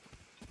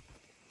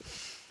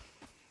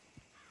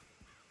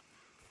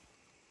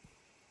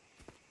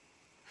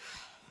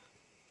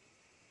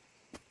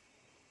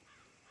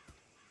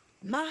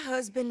 My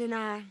husband and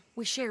I,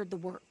 we shared the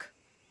work.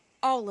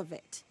 All of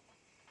it.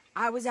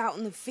 I was out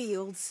in the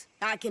fields.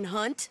 I can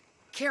hunt,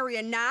 carry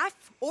a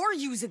knife, or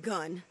use a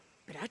gun.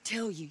 But I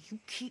tell you, you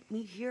keep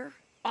me here,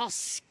 I'll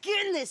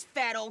skin this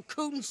fat old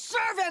coot and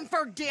serve him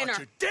for dinner. Watch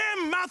your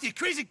damn mouth, you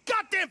crazy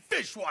goddamn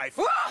fishwife!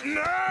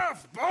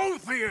 Enough,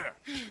 both of you!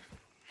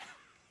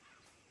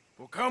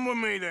 Well, come with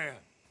me then.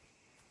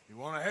 You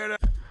want to head out?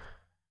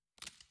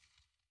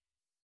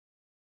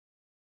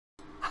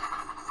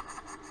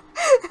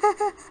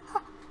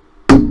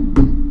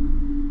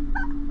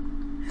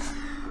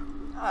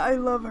 I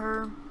love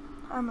her.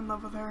 I'm in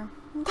love with her.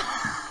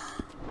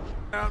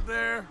 Out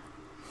there,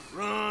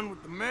 run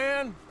with the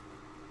men,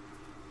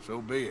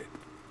 so be it.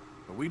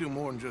 But we do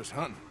more than just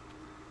hunting.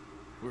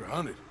 We're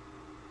hunted.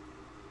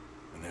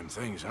 And them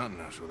things hunting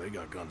us, well, they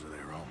got guns of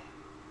their own.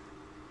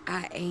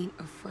 I ain't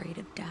afraid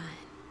of dying.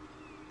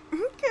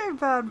 Okay,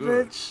 bad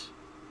Good. bitch.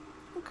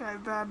 Okay,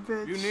 bad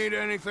bitch. You need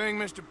anything,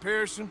 Mr.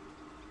 Pearson?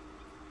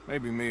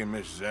 Maybe me and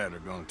Mrs. Adler are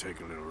gonna take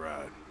a little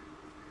ride.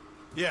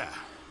 Yeah.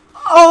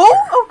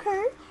 Oh,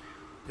 okay.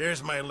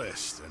 Here's my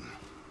list, and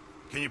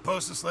can you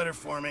post this letter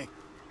for me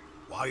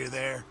while you're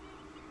there?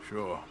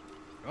 Sure.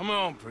 Come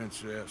on,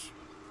 princess.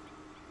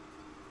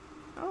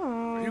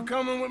 Oh. Are you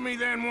coming with me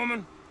then,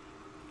 woman?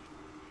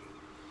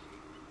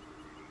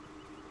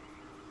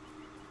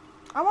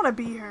 I want to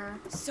be her.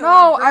 So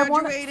no, I I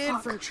want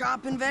graduated from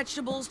chopping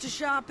vegetables to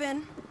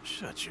shopping.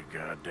 Shut your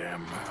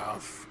goddamn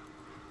mouth.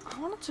 I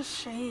want to just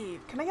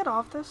shave. Can I get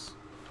off this?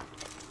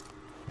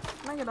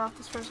 Can I get off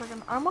this for a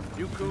second?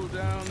 You cool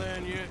down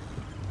then yet?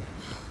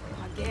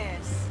 I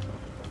guess.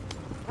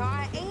 Now,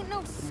 I ain't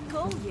no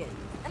scullion,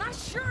 and I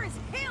sure as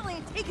hell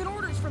ain't taking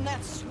orders from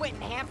that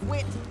sweating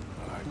half-wit.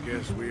 I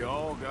guess we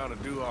all gotta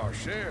do our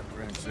share,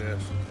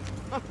 princess.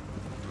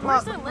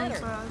 Where's that letter?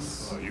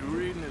 Are you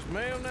reading this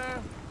mail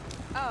now?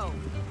 Oh,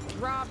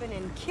 robbing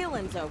and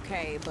killing's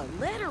okay, but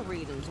letter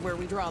reading's where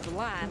we draw the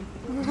line.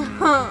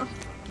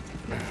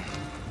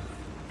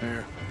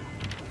 Here.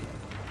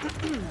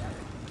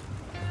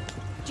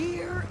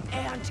 Dear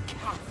Aunt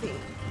Kathy,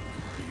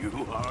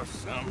 You are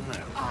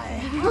something else. I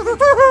haven't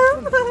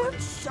heard from you in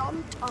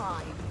some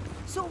time,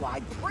 so I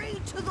pray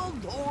to the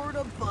Lord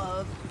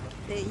above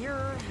that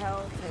your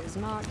health has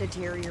not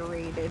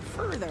deteriorated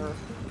further.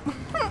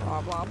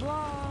 Blah, blah,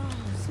 blah.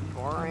 It's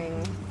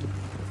boring.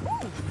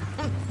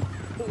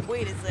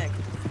 Wait a sec.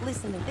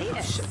 Listen to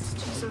this. Shit,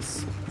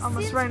 Jesus. I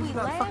almost Since ran we into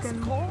that last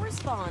fucking...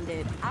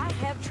 corresponded, I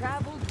have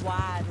traveled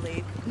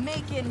widely,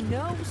 making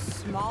no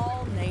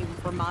small name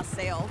for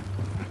myself.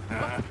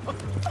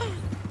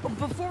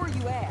 Before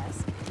you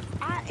ask,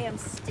 I am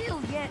still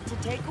yet to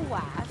take a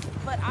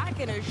wife, but I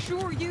can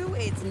assure you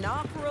it's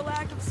not for a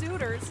lack of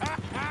suitors. I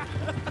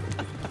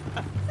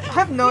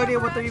have no idea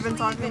what they're even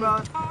talking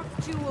about. Talk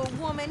to a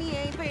woman he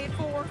ain't paid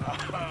for.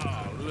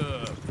 Oh,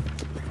 look.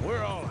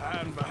 We're all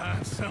hiding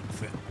behind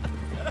something.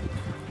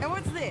 And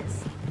what's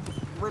this?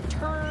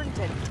 Return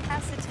to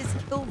Tacitus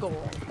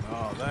Kilgore.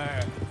 Oh,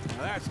 that.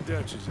 Now that's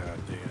Dutch's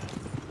idea.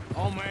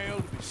 All mail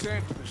to be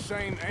sent to the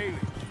same alias.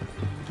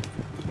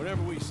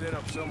 Whenever we set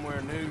up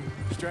somewhere new,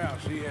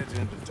 Strauss, he heads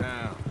into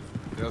town.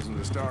 Tells them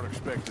to start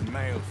expecting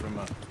mail from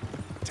a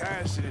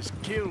Tacitus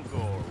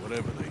Kilgore,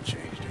 whatever they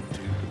changed it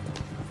to.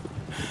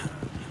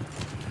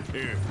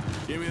 Here,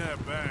 give me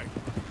that back.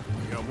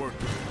 We got work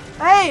to do.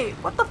 Hey,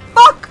 what the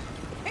fuck?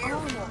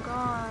 Oh my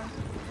god.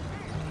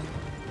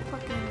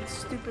 Fucking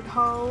stupid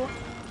hoe.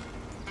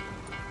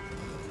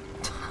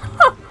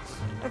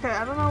 Okay,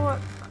 I don't know what...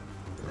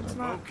 It's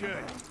not... Okay.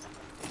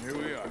 Here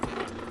we are.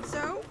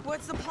 So,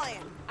 what's the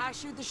plan? I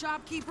shoot the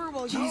shopkeeper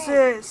while you...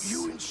 Jesus.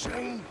 You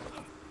insane?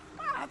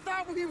 I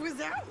thought we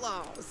was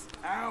outlaws.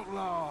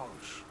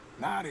 Outlaws,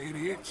 not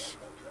idiots.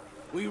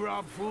 We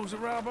rob fools that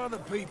rob other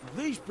people.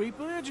 These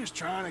people, they're just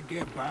trying to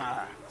get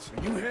by. So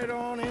you head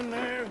on in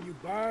there and you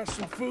buy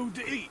some food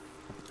to eat.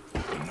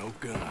 And no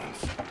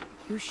guns.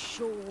 You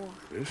sure?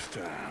 This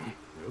time,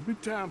 there'll be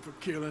time for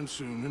killing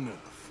soon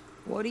enough.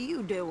 What are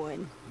you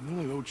doing? I'm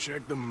gonna go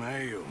check the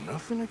mail.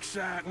 Nothing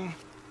exciting.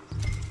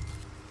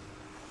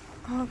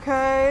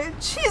 Okay.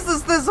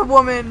 Jesus, this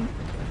woman.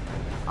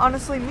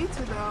 Honestly, me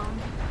too, though.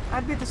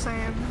 I'd be the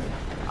same.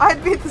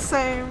 I'd be the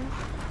same.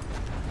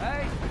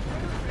 Hey!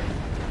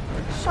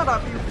 Shut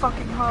up, you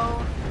fucking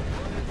hoe.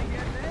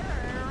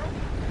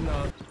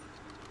 No.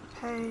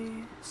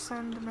 Hey,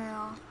 send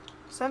mail.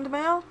 Send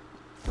mail?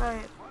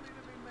 Right.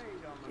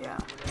 Yeah.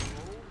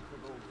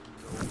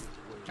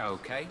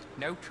 Okay,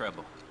 no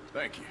trouble.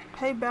 Thank you.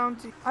 Hey,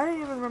 Bounty. I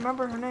didn't even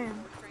remember her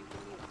name.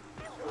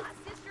 My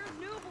sister's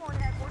newborn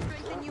had more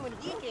strength than you and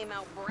he came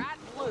out bright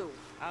blue.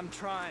 I'm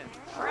trying.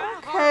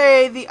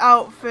 Okay, the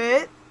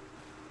outfit.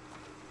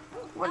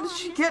 When did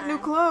she get new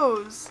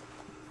clothes?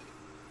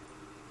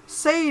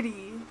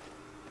 Sadie.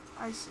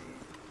 I see.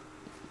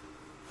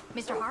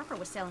 Mr. Harper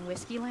was selling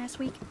whiskey last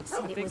week.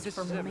 Said it was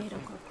for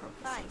medical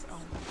purposes. Thanks.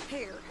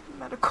 Here.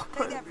 Medical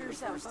Take that for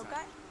yourself,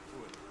 okay?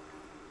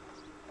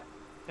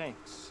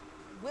 Thanks.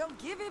 Well,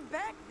 give it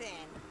back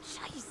then.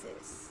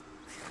 Jesus.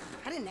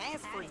 I didn't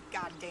ask for his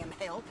goddamn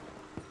help.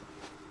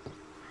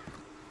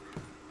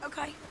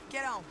 Okay,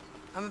 get on.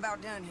 I'm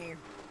about done here.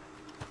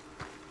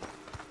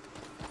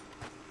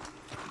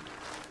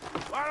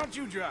 Why don't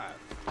you drive?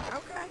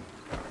 Okay.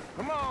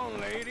 Come on,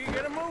 lady,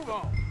 get a move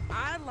on.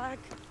 I like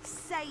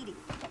Sadie,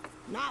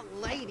 not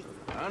lady.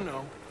 I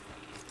know.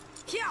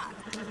 Yeah.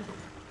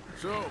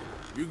 So,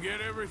 you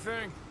get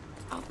everything?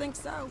 I think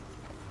so.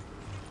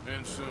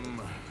 And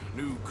some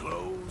New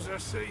clothes, I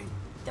see.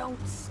 Don't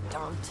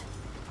start.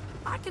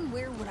 I can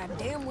wear what I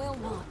damn well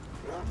want.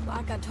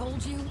 Like I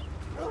told you,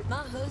 my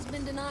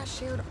husband and I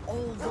shared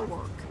all the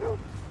work.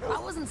 I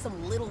wasn't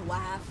some little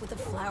wife with a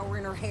flower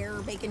in her hair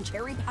baking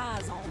cherry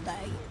pies all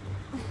day.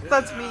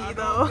 That's me,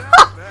 though.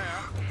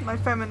 My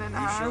feminine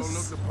ass. You sure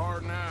look the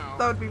part now.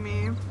 That would be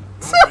me.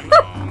 Won't be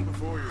long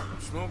before you're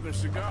smoking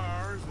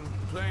cigars and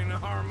playing the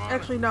harmonica.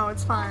 Actually, no,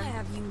 it's fine. I'll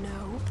have you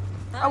know,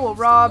 I will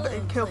rob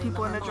and kill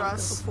people in a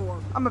dress.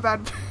 I'm a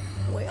bad.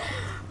 Well,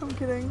 I'm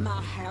kidding.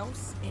 my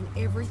house and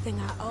everything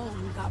I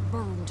own got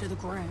burned to the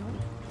ground.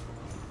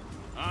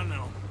 I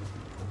know.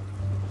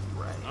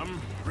 I'm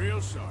real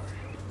sorry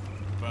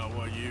about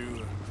what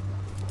you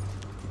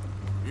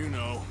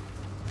know.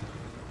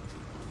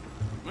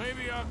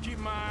 Maybe I'll keep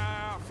my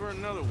eye out for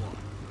another one.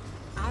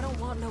 I don't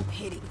want no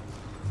pity.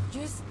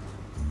 Just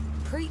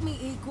treat me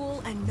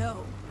equal and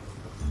know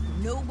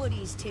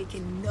nobody's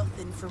taking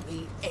nothing from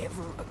me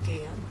ever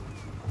again.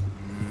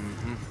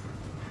 Mm-hmm.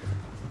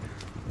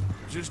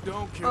 Just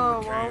don't kill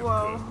Oh, the whoa, camp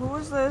whoa. cook, Who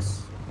is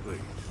this? please.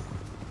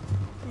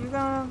 You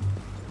gonna...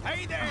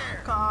 Hey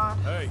there! God.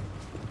 Hey.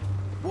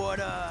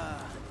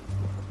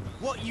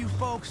 What you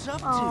folks up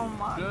to? Oh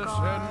my Just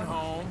God. heading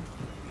home.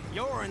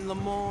 You're in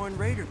Lemoyne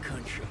Raider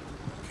country.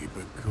 Keep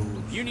it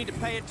cool. You need to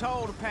pay a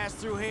toll to pass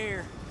through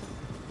here.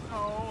 No,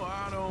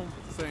 I don't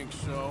think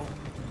so.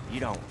 You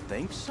don't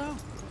think so?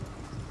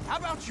 How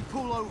about you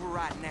pull over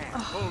right now?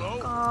 Pull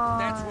over?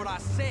 That's what I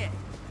said.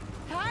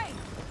 Hey,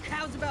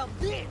 how's about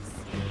this?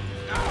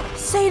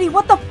 Sadie,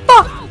 what the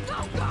fuck? Go,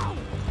 go, go!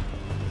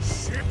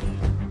 Shit!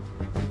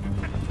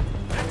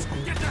 Let's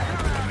get the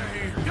hell out of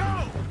here!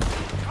 Go!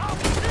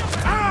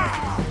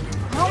 Ah!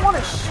 I don't want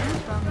to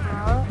shoot them,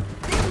 bro.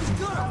 He was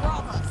gonna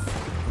rob us.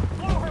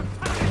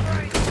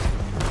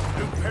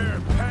 New pair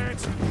of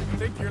pants.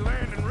 Think you're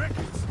landing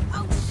Ricketts?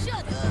 Oh,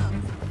 shut up!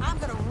 I'm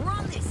gonna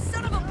run this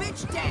son of a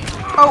bitch down!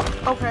 Oh,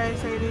 okay,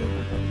 Sadie.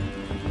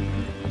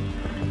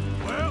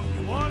 Well,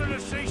 you wanted to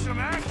see some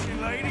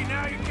action, lady.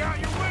 Now you got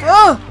your wish.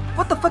 Ugh!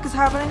 What the fuck is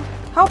happening?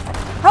 Help!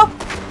 Help!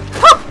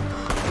 Help!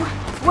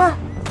 What?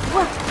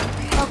 What?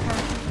 Okay.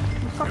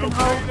 You fucking You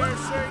hoe. okay there,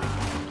 Sadie?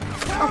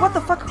 Oh, what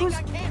the fuck? Who's...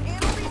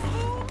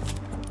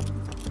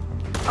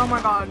 Oh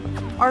my God.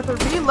 Arthur,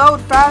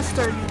 reload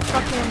faster, you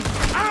fucking...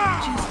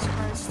 Jesus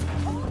Christ.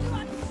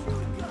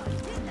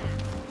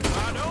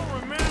 I don't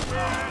remember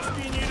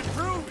asking you to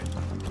prove it.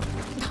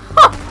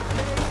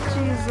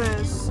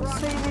 Jesus.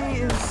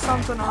 Sadie is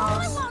something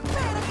else.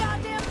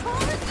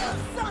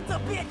 Sons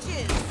of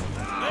bitches!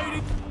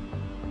 Lady,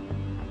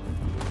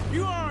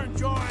 you are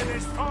enjoying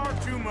this far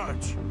too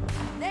much.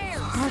 There,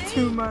 Not see?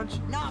 too much.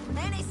 Not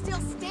many still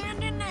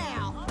standing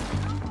now.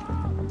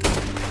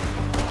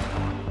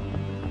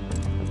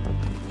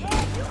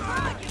 Yeah, you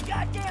run, you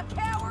goddamn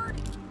coward!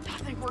 I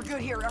think we're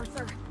good here,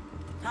 Arthur.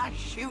 Nice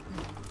shooting.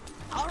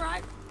 All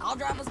right, I'll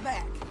drive us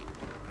back.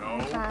 No,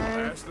 Okay.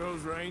 pass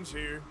those reins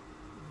here.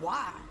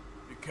 Why?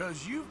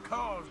 Because you've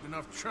caused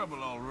enough trouble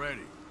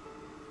already.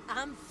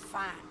 I'm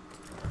fine.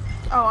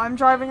 Oh, I'm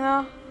driving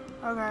now?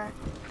 Okay.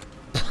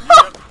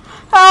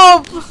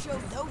 Help! You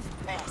showed those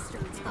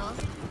bastards, huh?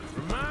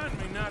 Remind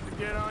me not to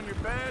get on your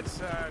bad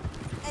side.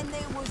 And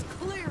they was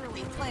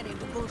clearly planning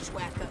to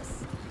bushwhack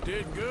us.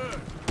 Did good.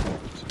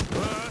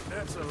 But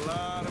that's a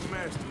lot of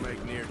mess to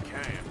make near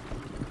camp.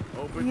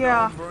 Hope it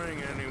Yeah. don't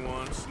bring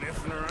anyone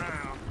sniffing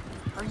around.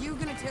 Are you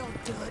gonna tell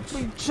Dutch?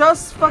 We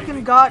just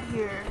fucking got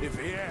here. If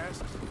he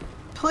asks.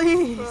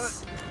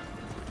 Please.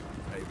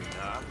 Maybe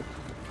not.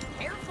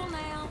 Careful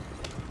now.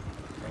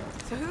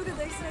 So who did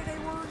they say they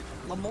were?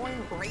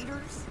 Lemoyne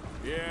Raiders?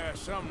 Yeah,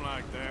 something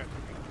like that.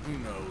 Who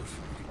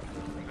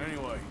knows?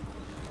 Anyway,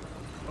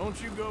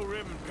 don't you go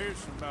ribbing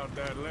Pearson about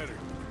that letter.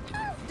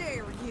 How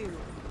dare you?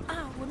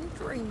 I wouldn't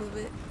dream of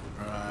it.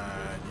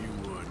 Right,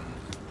 you wouldn't.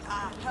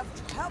 I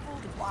have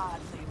traveled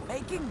widely,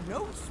 making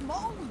no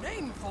small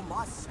name for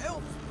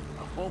myself.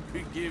 I won't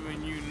be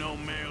giving you no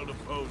mail to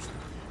post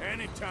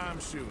anytime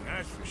soon,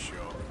 that's for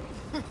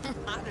sure.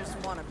 I just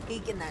want to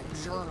peek in that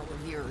journal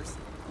of yours.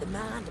 The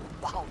mind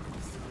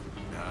boggles.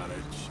 Not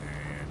a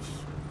chance.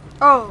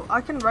 Oh,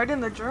 I can write in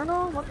the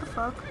journal? What the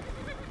fuck?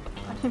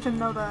 I didn't even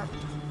know that.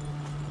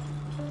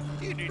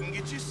 You didn't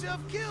get yourself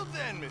killed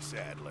then, Miss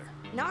Adler.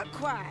 Not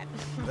quite.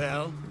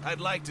 Well, I'd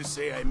like to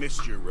say I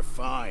missed your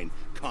refined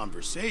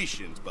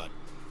conversations, but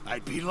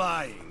I'd be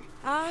lying.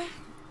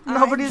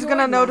 Nobody's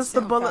gonna notice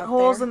the bullet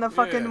holes in the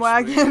fucking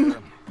wagon.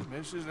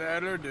 Mrs.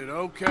 Adler did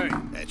okay.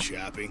 At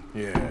shopping?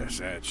 Yes,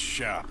 that's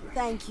shopping.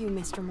 Thank you,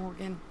 Mr.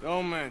 Morgan.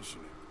 Don't mention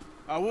it.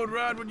 I would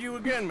ride with you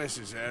again,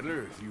 Mrs.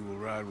 Adler, if you will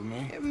ride with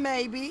me.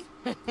 Maybe.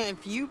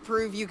 If you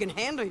prove you can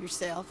handle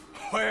yourself.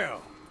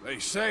 Well, they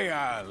say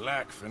I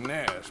lack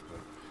finesse, but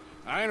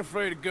I ain't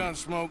afraid of gun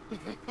smoke.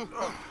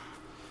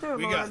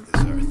 We got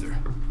this, Arthur.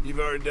 You've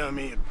already done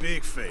me a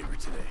big favor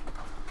today.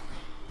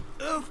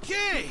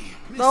 Okay.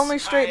 The only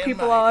straight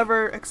people I'll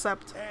ever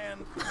accept.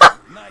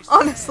 Nice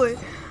Honestly.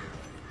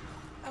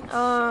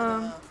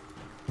 Okay,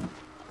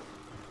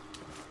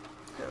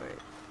 wait.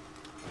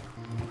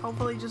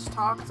 Hopefully just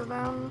talk to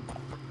them.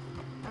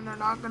 And they're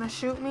not gonna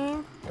shoot me?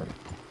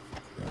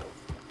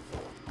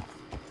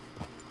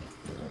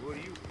 What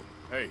do you...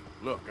 Hey,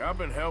 look, I've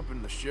been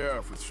helping the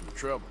sheriff with some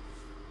trouble.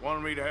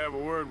 Wanted me to have a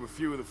word with a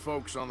few of the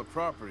folks on the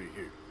property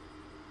here.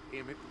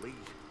 Emmett Lee.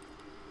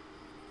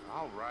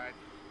 All right.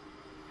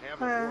 Have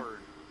a word.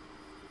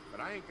 But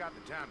I ain't got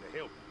the time to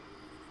help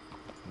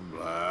you.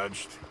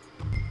 Obliged.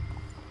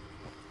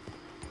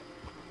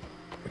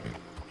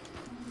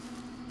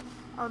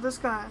 Oh, this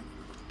guy.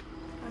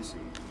 I see.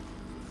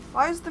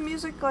 Why is the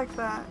music like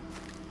that?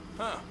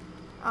 Huh.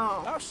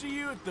 Oh. I'll see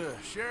you at the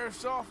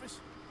sheriff's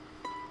office.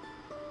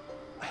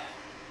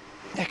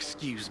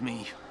 Excuse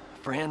me,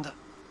 friend.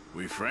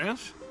 We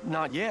friends?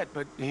 Not yet,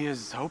 but he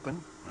is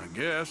hoping. I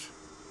guess.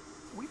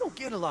 We don't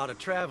get a lot of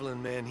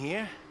traveling men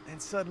here, and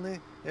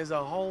suddenly there's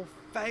a whole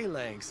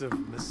phalanx of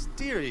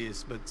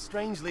mysterious but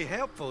strangely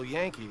helpful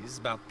Yankees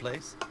about the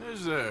place.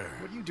 Is there?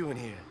 What are you doing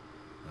here?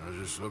 I was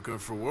just looking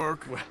for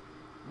work. Well,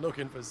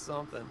 looking for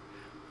something.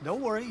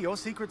 Don't worry, your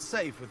secret's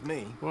safe with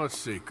me. What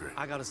secret?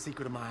 I got a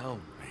secret of my own.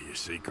 Are you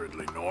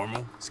secretly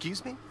normal?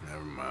 Excuse me?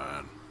 Never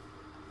mind.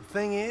 The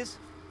thing is,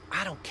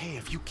 I don't care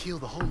if you kill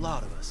the whole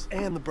lot of us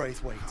and the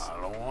Braithwaites. I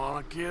don't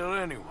want to kill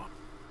anyone.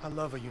 I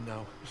love her, you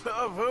know.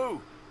 Love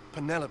who?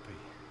 Penelope.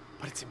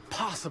 But it's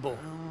impossible.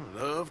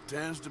 Well, love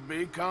tends to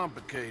be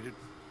complicated.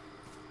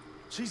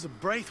 She's a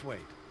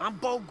Braithwaite. I'm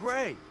Bo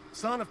Gray,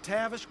 son of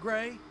Tavish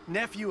Gray,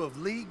 nephew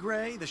of Lee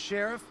Gray, the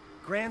sheriff,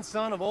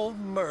 grandson of old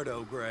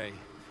Murdo Gray.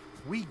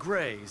 We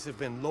Grays have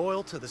been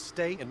loyal to the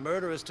state and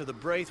murderous to the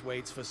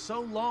Braithwaites for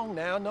so long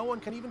now, no one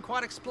can even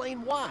quite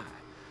explain why.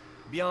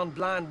 Beyond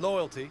blind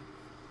loyalty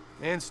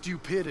and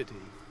stupidity.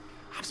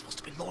 I'm supposed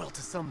to be loyal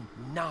to some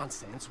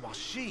nonsense while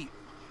she's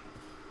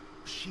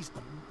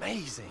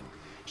amazing.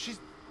 She's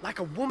like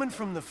a woman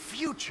from the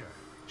future.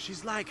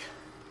 She's like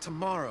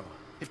tomorrow,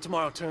 if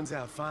tomorrow turns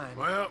out fine.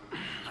 Well,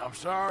 I'm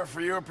sorry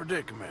for your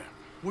predicament.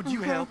 Would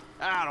you help?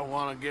 I don't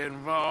want to get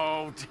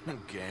involved.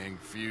 Gang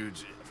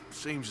feuds.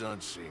 Seems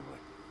unseemly.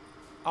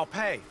 I'll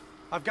pay.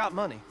 I've got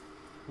money.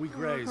 We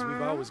Grays,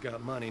 we've always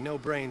got money. No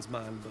brains,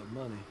 mind, but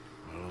money.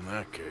 Well, in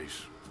that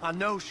case... I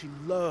know she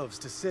loves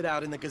to sit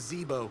out in the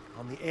gazebo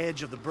on the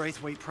edge of the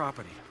Braithwaite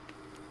property.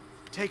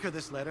 Take her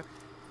this letter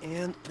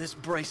and this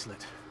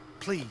bracelet,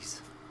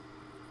 please.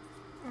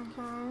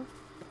 Okay.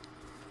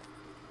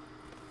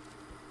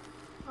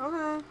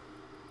 Okay.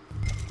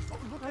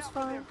 That's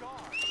fine.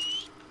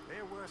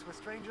 They're worse with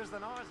strangers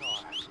than ours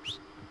are.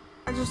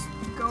 I just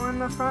go in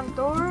the front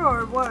door,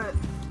 or what?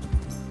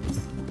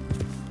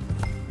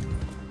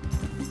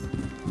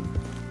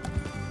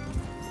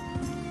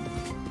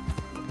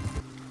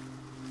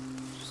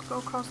 Just go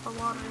across the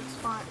water, it's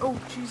fine. Oh,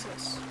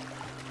 Jesus.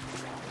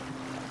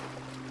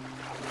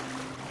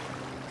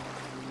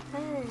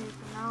 Hey,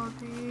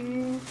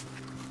 Penelope.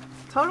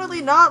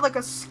 Totally not like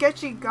a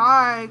sketchy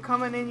guy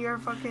coming in your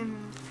fucking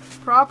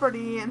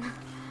property and...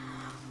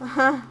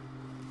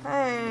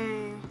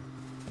 Hey.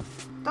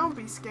 Don't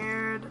be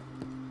scared.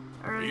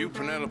 Are you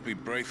Penelope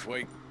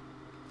Braithwaite?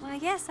 Well,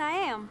 yes, I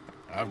am.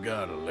 I've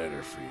got a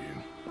letter for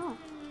you. Oh.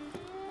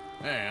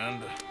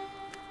 And...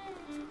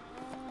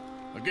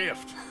 a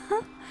gift.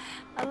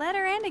 A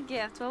letter and a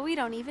gift. Well, we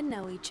don't even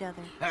know each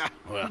other.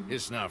 Well,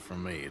 it's not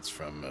from me. It's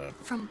from,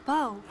 From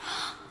Bo.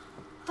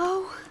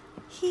 Oh,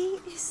 he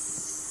is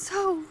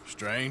so...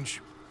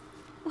 Strange?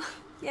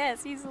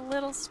 Yes, he's a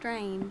little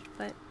strange,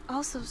 but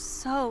also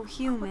so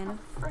human.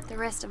 The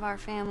rest of our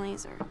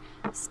families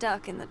are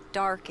stuck in the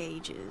Dark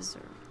Ages,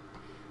 or...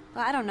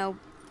 well, I don't know,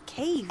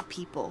 cave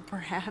people,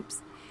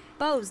 perhaps.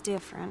 Bo's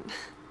different.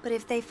 But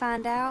if they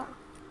find out,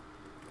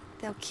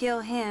 they'll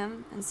kill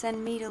him and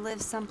send me to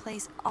live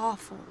someplace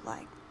awful,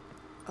 like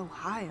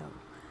Ohio.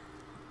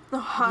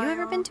 Ohio? You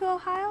ever been to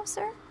Ohio,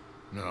 sir?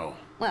 No.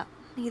 Well,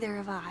 neither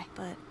have I,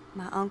 but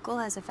my uncle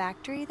has a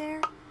factory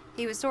there.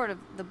 He was sort of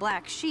the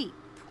black sheep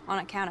on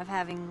account of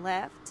having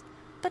left,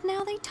 but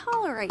now they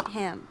tolerate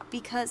him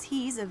because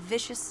he's a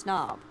vicious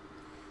snob.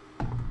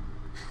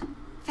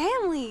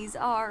 Families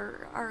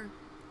are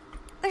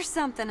there's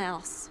something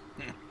else.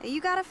 You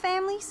got a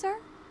family, sir?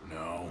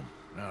 No,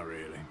 not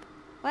really.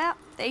 Well,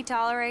 they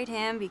tolerate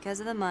him because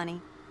of the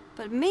money.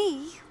 But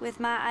me, with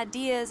my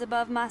ideas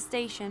above my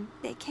station,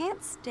 they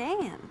can't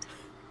stand.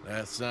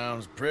 That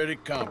sounds pretty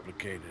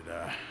complicated.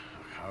 I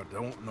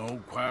don't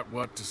know quite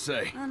what to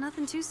say. Well,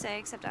 nothing to say,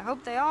 except I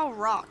hope they all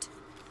rot.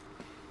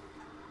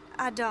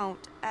 I don't,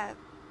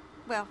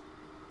 well,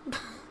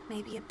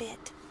 maybe a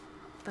bit.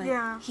 But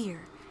yeah.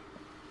 Here,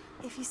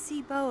 if you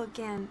see Bo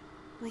again,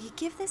 will you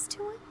give this to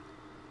him?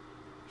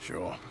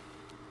 Sure.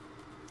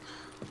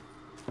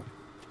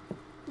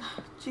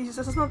 Jesus,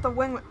 this is not the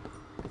wing.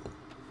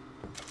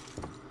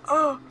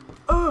 Why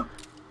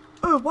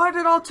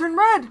did it all turn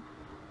red?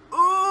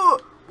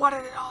 Why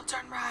did it all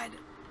turn red?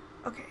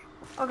 Okay,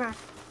 okay.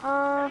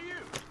 Hey, you!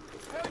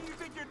 What the hell do you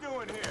think you're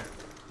doing here?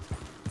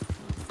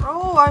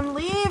 Bro, I'm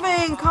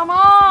leaving. Come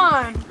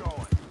on. Keep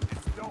going.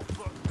 Just don't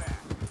look back.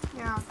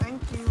 Yeah,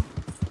 thank you.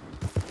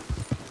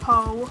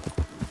 Ho.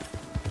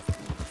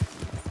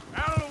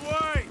 Out of the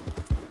way!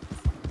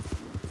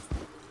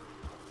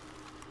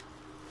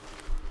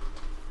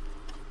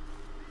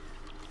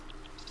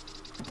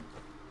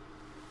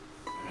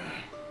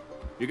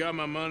 You got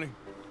my money?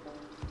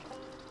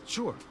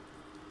 Sure.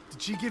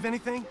 Did she give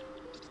anything?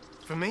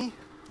 For me?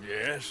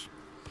 Yes.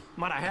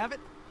 Might I have it?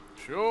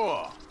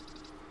 Sure.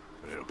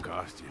 But it'll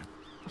cost you.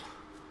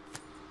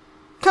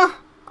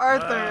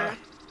 Arthur.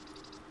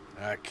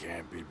 I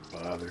can't be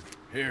bothered.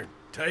 Here,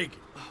 take it.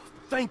 Oh,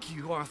 thank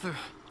you, Arthur.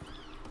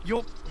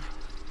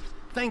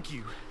 Thank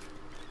you.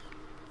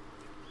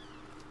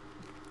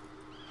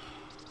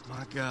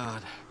 My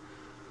God.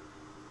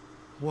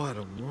 What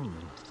a woman.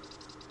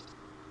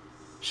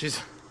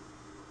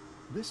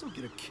 This'll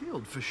get her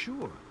killed for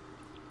sure.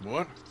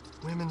 What?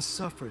 Women's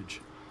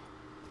suffrage.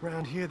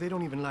 Around here, they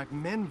don't even like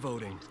men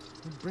voting.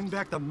 We'd bring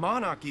back the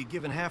monarchy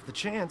given half the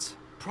chance.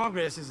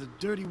 Progress is a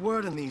dirty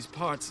word in these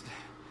parts.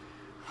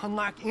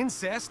 Unlike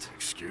incest.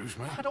 Excuse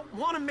me? I don't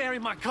want to marry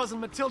my cousin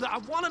Matilda. I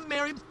want to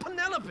marry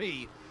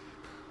Penelope.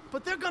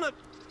 But they'll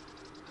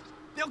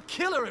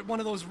kill her at one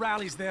of those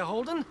rallies they're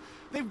holding.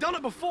 They've done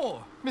it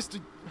before. Mister,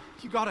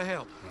 you gotta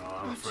help. No,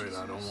 I'm afraid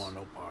I don't want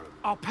no part of it.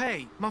 I'll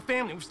pay. My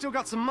family, we've still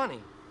got some money.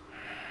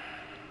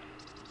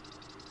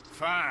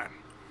 Fine.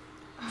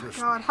 Oh,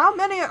 God, how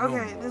many?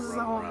 Okay, this is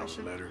the whole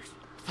mission. Letters.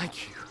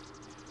 Thank you.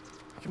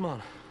 Come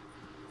on.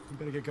 We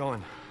better get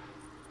going.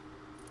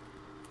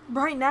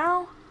 Right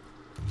now?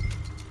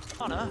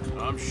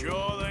 I'm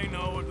sure they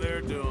know what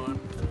they're doing.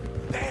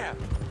 There!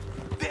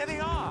 There they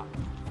are!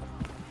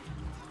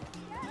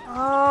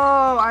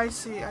 Oh, I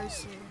see.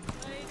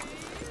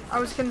 I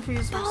was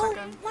confused for a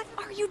second. What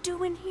are you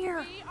doing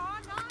here?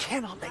 I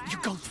cannot let you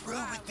go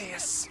through with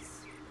this.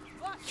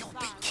 You'll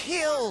be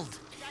killed.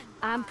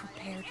 I'm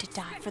prepared to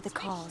die for the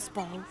cause,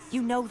 Bo.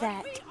 You know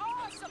that.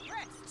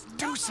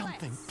 Do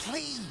something,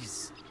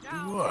 please. Do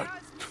what?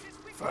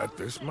 Fight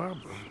this mob?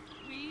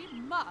 We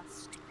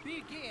must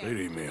begin.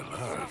 They'd eat me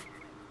alive.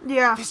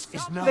 Yeah, This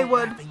is no they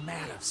would. laughing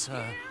matter,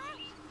 sir.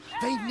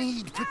 They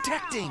need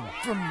protecting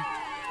from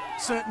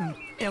certain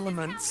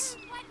elements.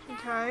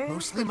 Okay.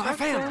 Mostly my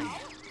family.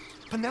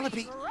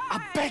 Penelope,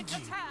 I beg you.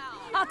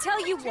 I'll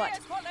tell you what.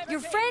 Your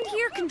friend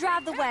here can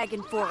drive the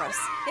wagon for us.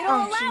 It'll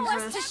Oh, allow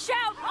us Jesus. to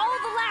shout all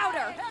the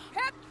louder.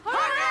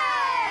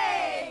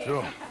 Hooray!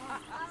 Sure.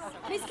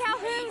 Miss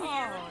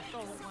Calhoun.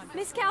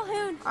 Miss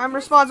Calhoun. I'm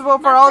responsible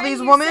for My all friend these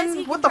here says women?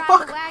 he What can the drive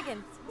fuck? the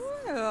wagon.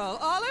 Well,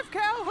 Olive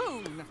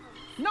Calhoun.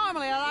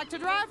 Normally I like to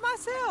drive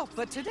myself,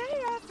 but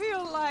today I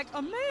feel like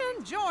a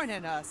man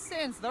joining us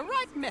sends the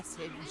right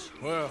message.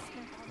 Well,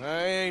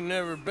 I ain't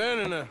never been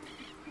in a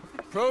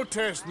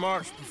protest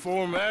march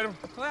before, madam.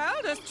 Well,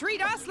 just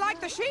treat us like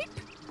the sheep,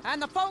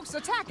 and the folks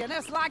attacking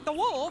us like the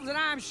wolves, and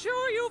I'm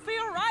sure you'll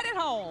feel right at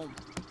home.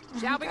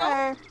 Shall we go?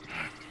 Okay.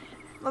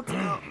 Let's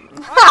go.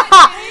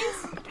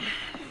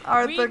 All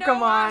right, Arthur, we know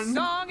come our on.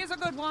 song is a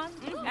good one,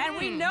 and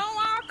we know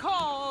our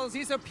cause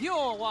is a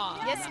pure one.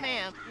 Yes,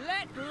 ma'am.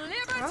 Let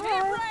liberty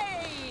All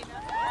reign.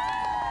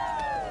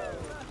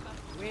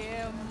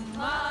 We're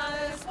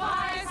mothers,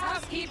 wives,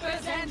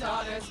 housekeepers, and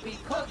daughters. We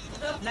cook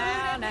the food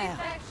Now.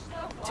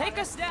 Take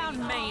us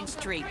down Main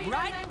Street,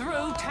 right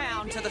through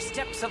town to the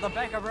steps of the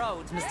Bank of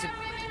Roads, Mr.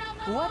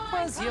 What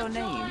was your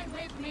name?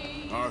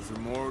 Arthur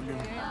Morgan.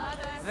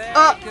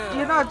 Very good,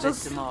 you're not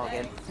just- Mr.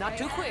 Morgan. Not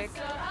too quick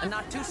and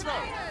not too slow.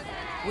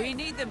 We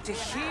need them to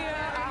hear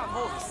our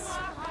voice.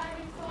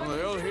 Well,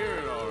 they'll hear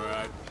it all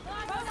right.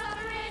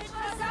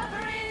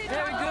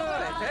 Very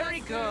good, very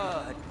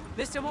good.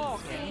 Mr.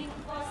 Morgan,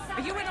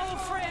 are you an old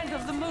friend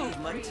of the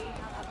movement?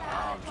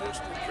 I'm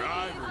just a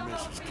driver,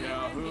 Mrs.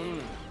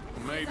 Calhoun.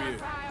 Maybe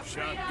a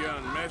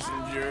shotgun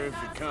messenger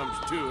if it comes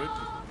to it.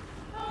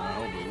 I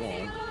hope it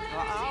won't.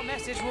 Well, our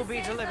message will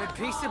be delivered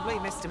peaceably,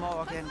 Mr.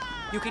 Morgan.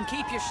 You can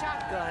keep your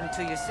shotgun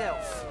to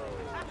yourself.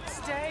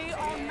 Stay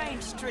on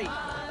Main Street.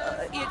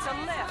 It's a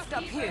left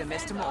up here,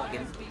 Mr.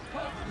 Morgan.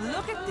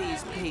 Look at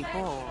these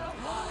people.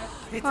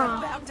 It's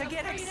about to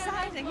get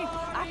exciting.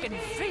 I can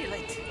feel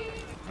it.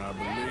 I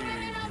believe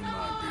you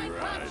might be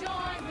right.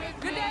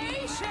 Good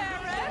day,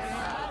 Sheriff.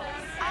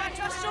 I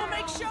just shall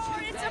make sure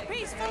it's a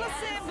peaceful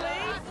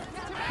assembly.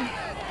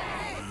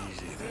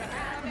 Easy there.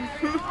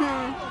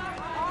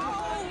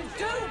 Oh,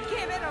 do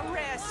give it a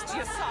rest,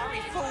 you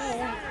sorry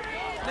fool.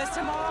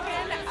 Mr.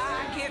 Morgan, I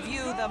give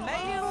you the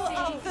male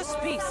of the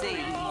species.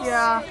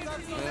 Yeah.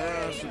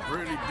 Yeah, it's a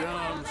pretty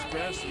dumb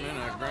specimen,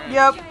 I grant.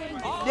 Yep.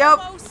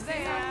 Almost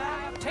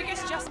there. Take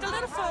us just a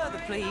little further,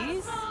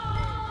 please.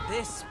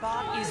 This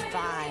spot is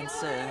fine,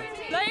 sir.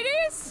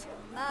 Ladies,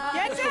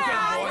 get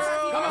down.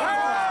 Come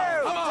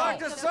on.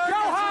 Go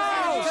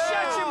home.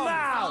 Shut your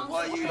mouth.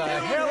 What are you doing? The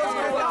hell is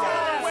going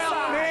on? Well,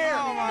 here.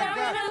 Oh, my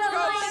God.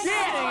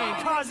 Shit,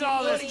 and cause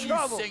all this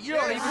trouble. You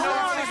don't even know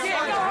what to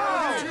get. Oh,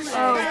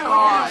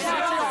 God.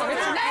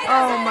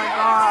 Oh, my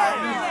God.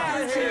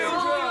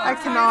 I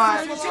cannot.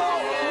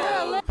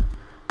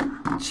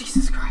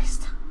 Jesus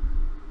Christ.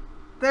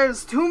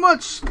 There's too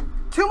much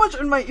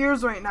in my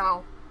ears right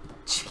now.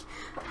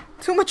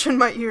 Too much in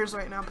my ears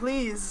right now,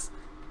 please.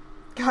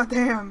 God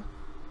damn.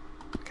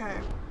 Okay.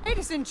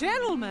 Ladies and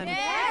gentlemen,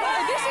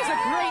 this is a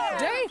great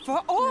day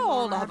for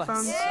all of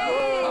us.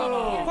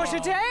 For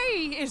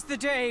today is the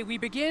day we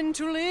begin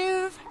to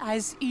live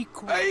as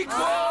equals.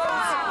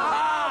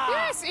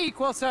 Yes, What's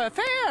equal, sir?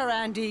 Fair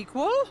and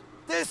equal.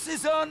 This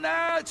is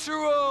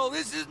unnatural.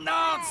 This is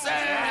nonsense.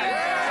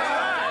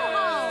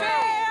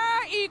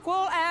 Fair,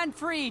 equal, and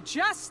free,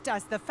 just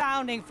as the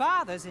Founding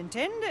Fathers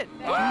intended.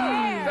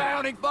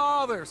 Founding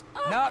Fathers,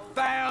 not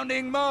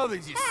founding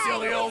mothers, you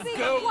silly old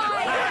goat.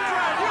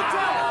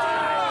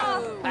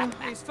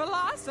 Is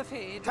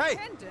philosophy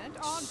dependent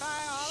on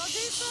biology,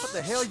 sir? What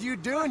the hell you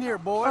doing here,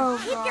 boy?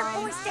 Keep your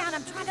voice down.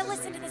 I'm trying to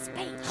listen to this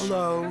speech.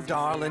 Hello,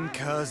 darling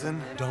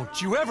cousin.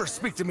 Don't you ever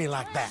speak to me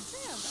like that.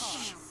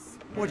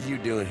 What are you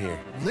doing here?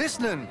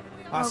 Listening,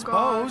 I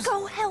suppose.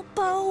 Go help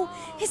Bo.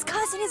 His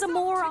cousin is a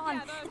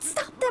moron. And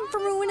stop them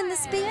from ruining the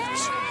speech.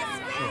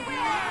 You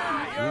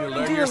need to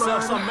learn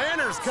yourself some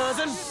manners,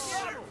 cousin.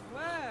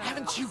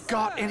 Haven't you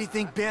got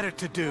anything better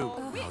to do?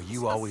 Oh,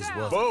 you always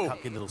was Bo, a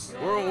cocky little...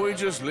 weren't we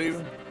just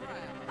leaving?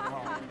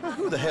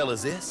 Who the hell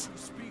is this?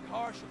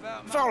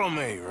 Follow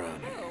me,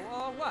 Ronnie.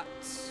 Or what?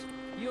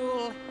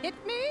 You'll hit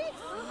me?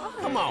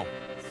 Come on.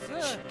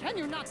 Sir, can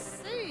you not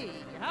see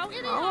how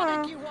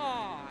idiotic you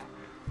are?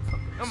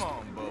 Come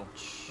on, Bo.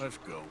 Let's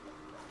go.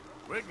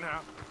 Quick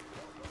now.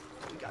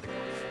 We gotta go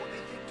before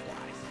they think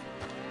twice.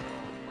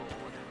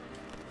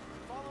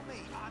 Follow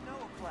me. I know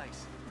a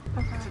place.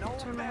 Okay, It's an old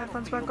turn my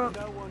headphones battlefield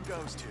back up. no one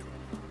goes to.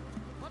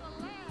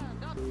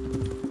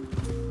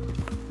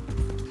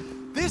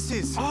 This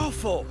is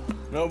awful.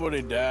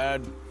 Nobody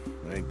died.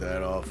 Ain't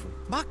that awful.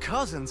 My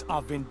cousins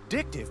are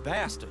vindictive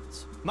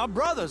bastards. My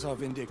brothers are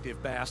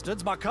vindictive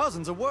bastards. My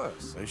cousins are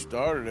worse. They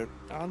started it.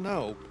 I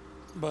know,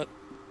 but...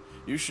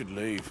 You should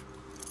leave.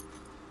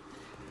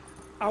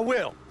 I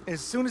will,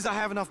 as soon as I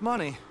have enough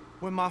money.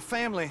 When my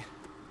family...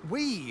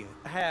 We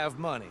have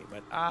money,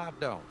 but I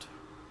don't.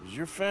 Is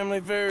your family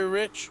very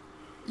rich?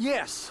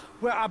 Yes,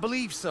 well, I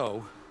believe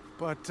so.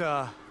 But,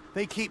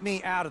 they keep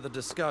me out of the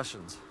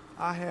discussions.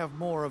 I have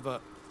more of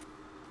a...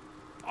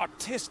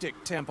 artistic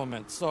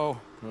temperament, so...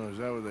 Oh, is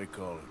that what they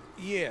call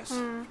it? Yes.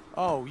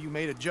 Oh, you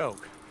made a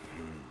joke.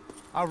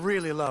 I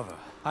really love her.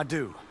 I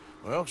do.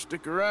 Well,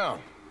 stick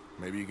around.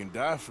 Maybe you can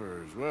die for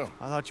her as well.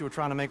 I thought you were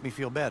trying to make me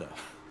feel better.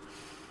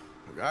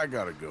 Look, I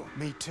gotta go.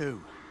 Me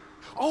too.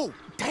 Oh,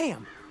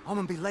 damn! I'm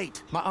gonna be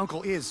late. My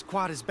uncle is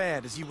quite as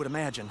bad as you would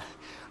imagine.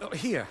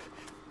 Here,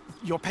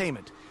 your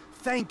payment.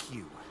 Thank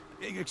you.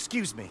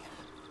 Excuse me.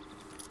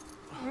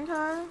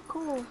 Okay,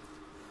 cool.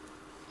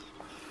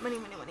 Money.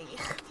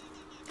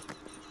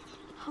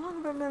 How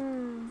long have I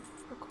been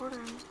recording?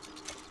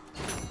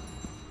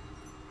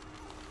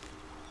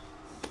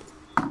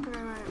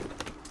 Okay,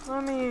 wait.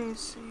 Let me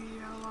see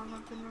how long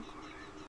I've been recording.